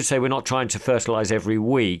 I should say we're not trying to fertilise every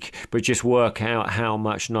week, but just work out how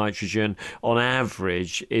much nitrogen on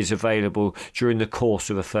average is available during the course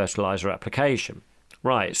of a fertiliser application.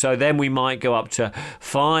 Right, so then we might go up to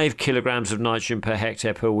 5 kilograms of nitrogen per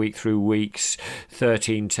hectare per week through weeks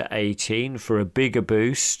 13 to 18 for a bigger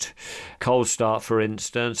boost. Cold start, for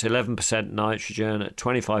instance, 11% nitrogen at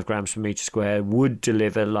 25 grams per metre square would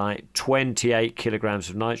deliver like 28 kilograms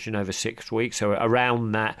of nitrogen over 6 weeks, so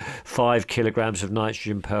around that 5 kilograms of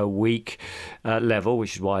nitrogen per week level,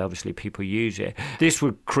 which is why obviously people use it. This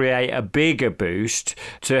would create a bigger boost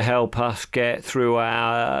to help us get through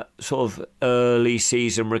our sort of early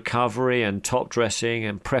season recovery and top dressing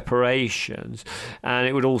and preparations, and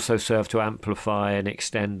it would also serve to amplify and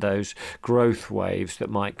extend those growth waves that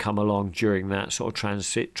might come along during that sort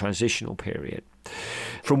of transitional period.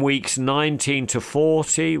 From weeks 19 to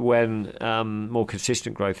 40, when more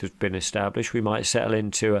consistent growth has been established, we might settle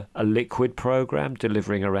into a liquid program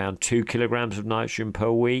delivering around 2 kilograms of nitrogen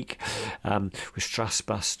per week with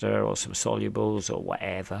Stressbuster or some solubles or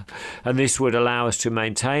whatever. And this would allow us to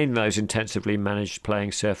maintain those intensively managed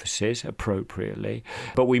playing surfaces appropriately,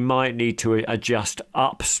 but we might need to adjust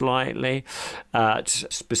up slightly at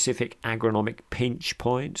specific agronomic pinch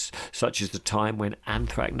points, such as the time when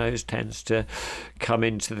anthracnose tends to come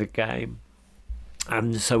into the game,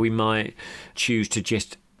 and so we might choose to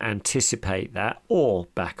just anticipate that or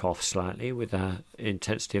back off slightly with our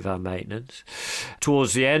intensity of our maintenance.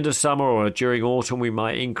 Towards the end of summer or during autumn, we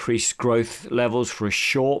might increase growth levels for a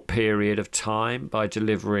short period of time by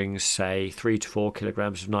delivering, say, 3 to 4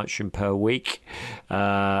 kilograms of nitrogen per week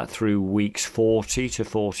through weeks 40 to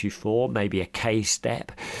 44, maybe a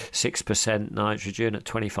K-step, 6% nitrogen at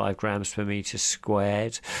 25 grams per metre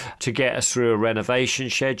squared, to get us through a renovation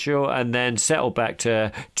schedule, and then settle back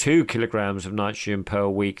to 2 kilograms of nitrogen per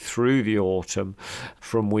week through the autumn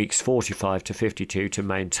from weeks 45 to 52 to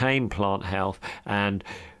maintain plant health and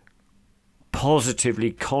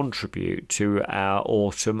positively contribute to our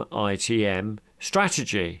autumn ITM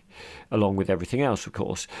strategy, along with everything else, of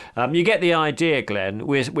course. You get the idea, Glenn.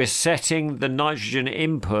 We're setting the nitrogen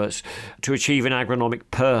inputs to achieve an agronomic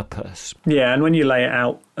purpose. Yeah, and when you lay it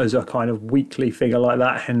out as a kind of weekly figure like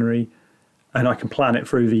that, Henry, and I can plan it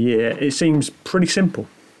through the year, it seems pretty simple.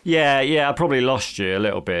 Yeah, I probably lost you a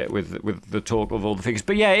little bit with the talk of all the figures,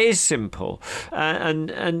 but yeah, it is simple,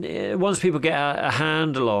 and once people get a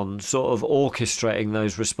handle on sort of orchestrating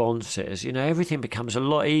those responses, everything becomes a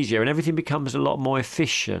lot easier and everything becomes a lot more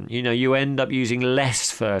efficient. You end up using less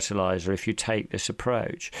fertilizer if you take this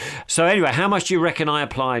approach. So anyway, how much do you reckon I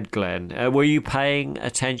applied, Glenn? Were you paying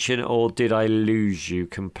attention, or did I lose you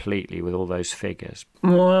completely with all those figures?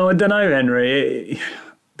 Well, I don't know, Henry.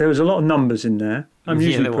 There was a lot of numbers in there. I'm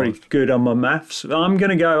usually pretty good on my maths. I'm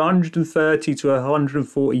going to go 130 to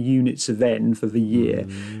 140 units of N for the year.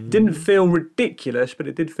 Didn't feel ridiculous, but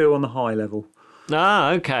it did feel on the high level.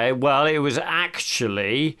 Ah, okay. Well, it was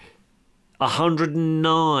actually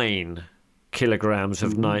 109 kilograms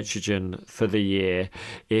of nitrogen for the year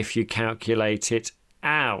if you calculate it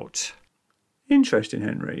out. Interesting,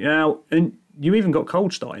 Henry. Now, and you even got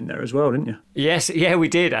cold start in there as well, didn't you? Yes, yeah, we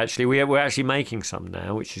did actually. We're actually making some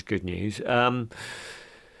now, which is good news.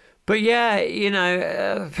 But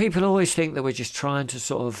yeah, people always think that we're just trying to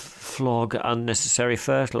sort of flog unnecessary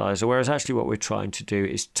fertiliser, whereas actually what we're trying to do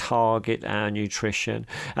is target our nutrition.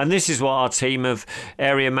 And this is what our team of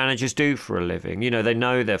area managers do for a living. They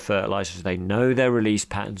know their fertilisers, they know their release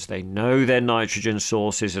patterns, they know their nitrogen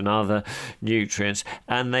sources and other nutrients,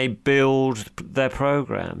 and they build their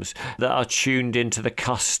programmes that are tuned into the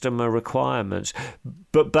customer requirements,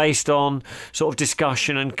 but based on sort of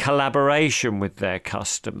discussion and collaboration with their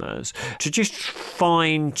customers to just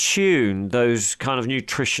fine-tune those kind of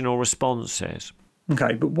nutritional responses.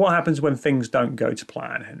 Okay, but what happens when things don't go to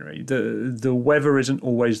plan, Henry? The weather isn't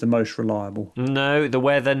always the most reliable. No, the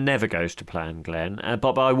weather never goes to plan, Glenn.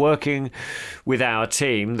 But by working with our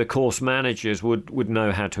team, the course managers would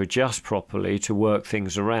know how to adjust properly to work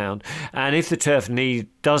things around. And if the turf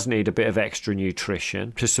does need a bit of extra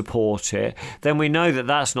nutrition to support it, then we know that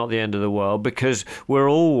that's not the end of the world, because we're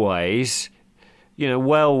always,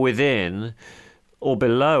 well within or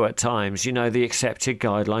below at times, the accepted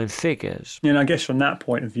guideline figures. I guess from that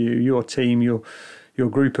point of view, your team, your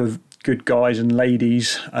group of good guys and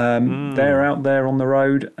ladies, they're out there on the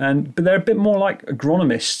road, but they're a bit more like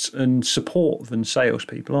agronomists and support than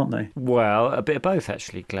salespeople, aren't they? Well, a bit of both,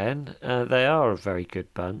 actually, Glenn. They are a very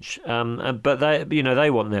good bunch, but they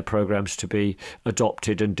want their programs to be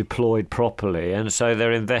adopted and deployed properly, and so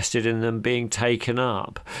they're invested in them being taken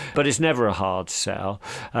up. But it's never a hard sell.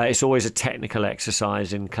 It's always a technical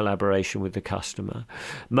exercise in collaboration with the customer.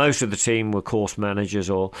 Most of the team were course managers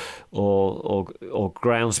or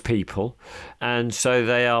grounds people people, and so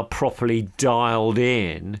they are properly dialed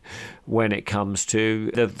in when it comes to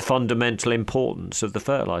the fundamental importance of the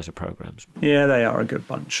fertiliser programmes. Yeah, they are a good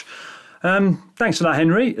bunch. Thanks for that,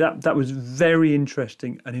 Henry. That was very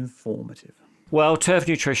interesting and informative. Well, turf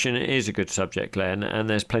nutrition is a good subject, Glenn, and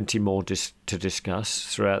there's plenty more to discuss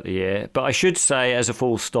throughout the year. But I should say, as a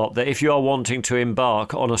full stop, that if you are wanting to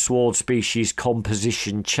embark on a sward species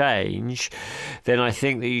composition change, then I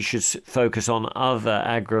think that you should focus on other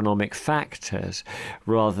agronomic factors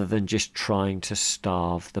rather than just trying to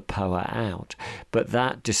starve the POA out. But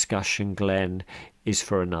that discussion, Glenn, is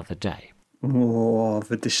for another day. Oh,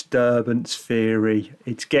 the disturbance theory.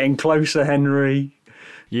 It's getting closer, Henry.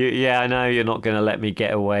 Yeah, I know you're not going to let me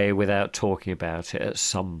get away without talking about it at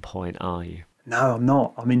some point, are you? No, I'm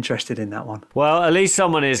not. I'm interested in that one. Well, at least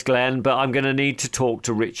someone is, Glenn, but I'm going to need to talk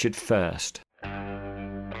to Richard first.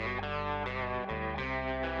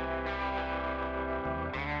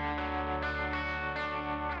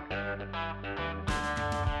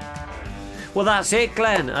 Well, that's it,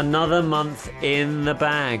 Glenn. Another month in the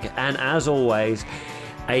bag. And as always,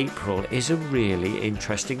 April is a really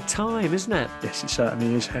interesting time, isn't it? Yes, it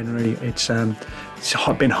certainly is, Henry. It's been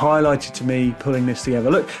highlighted to me pulling this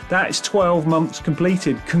together. Look, that's 12 months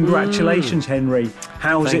completed. Congratulations, Henry.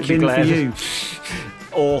 How's it been for you?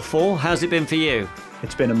 Awful. How's it been for you?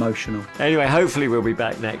 It's been emotional. Anyway, hopefully we'll be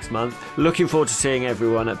back next month. Looking forward to seeing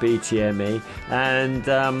everyone at BTME. And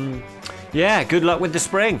good luck with the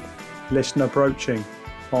spring. Listen approaching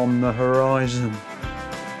on the horizon.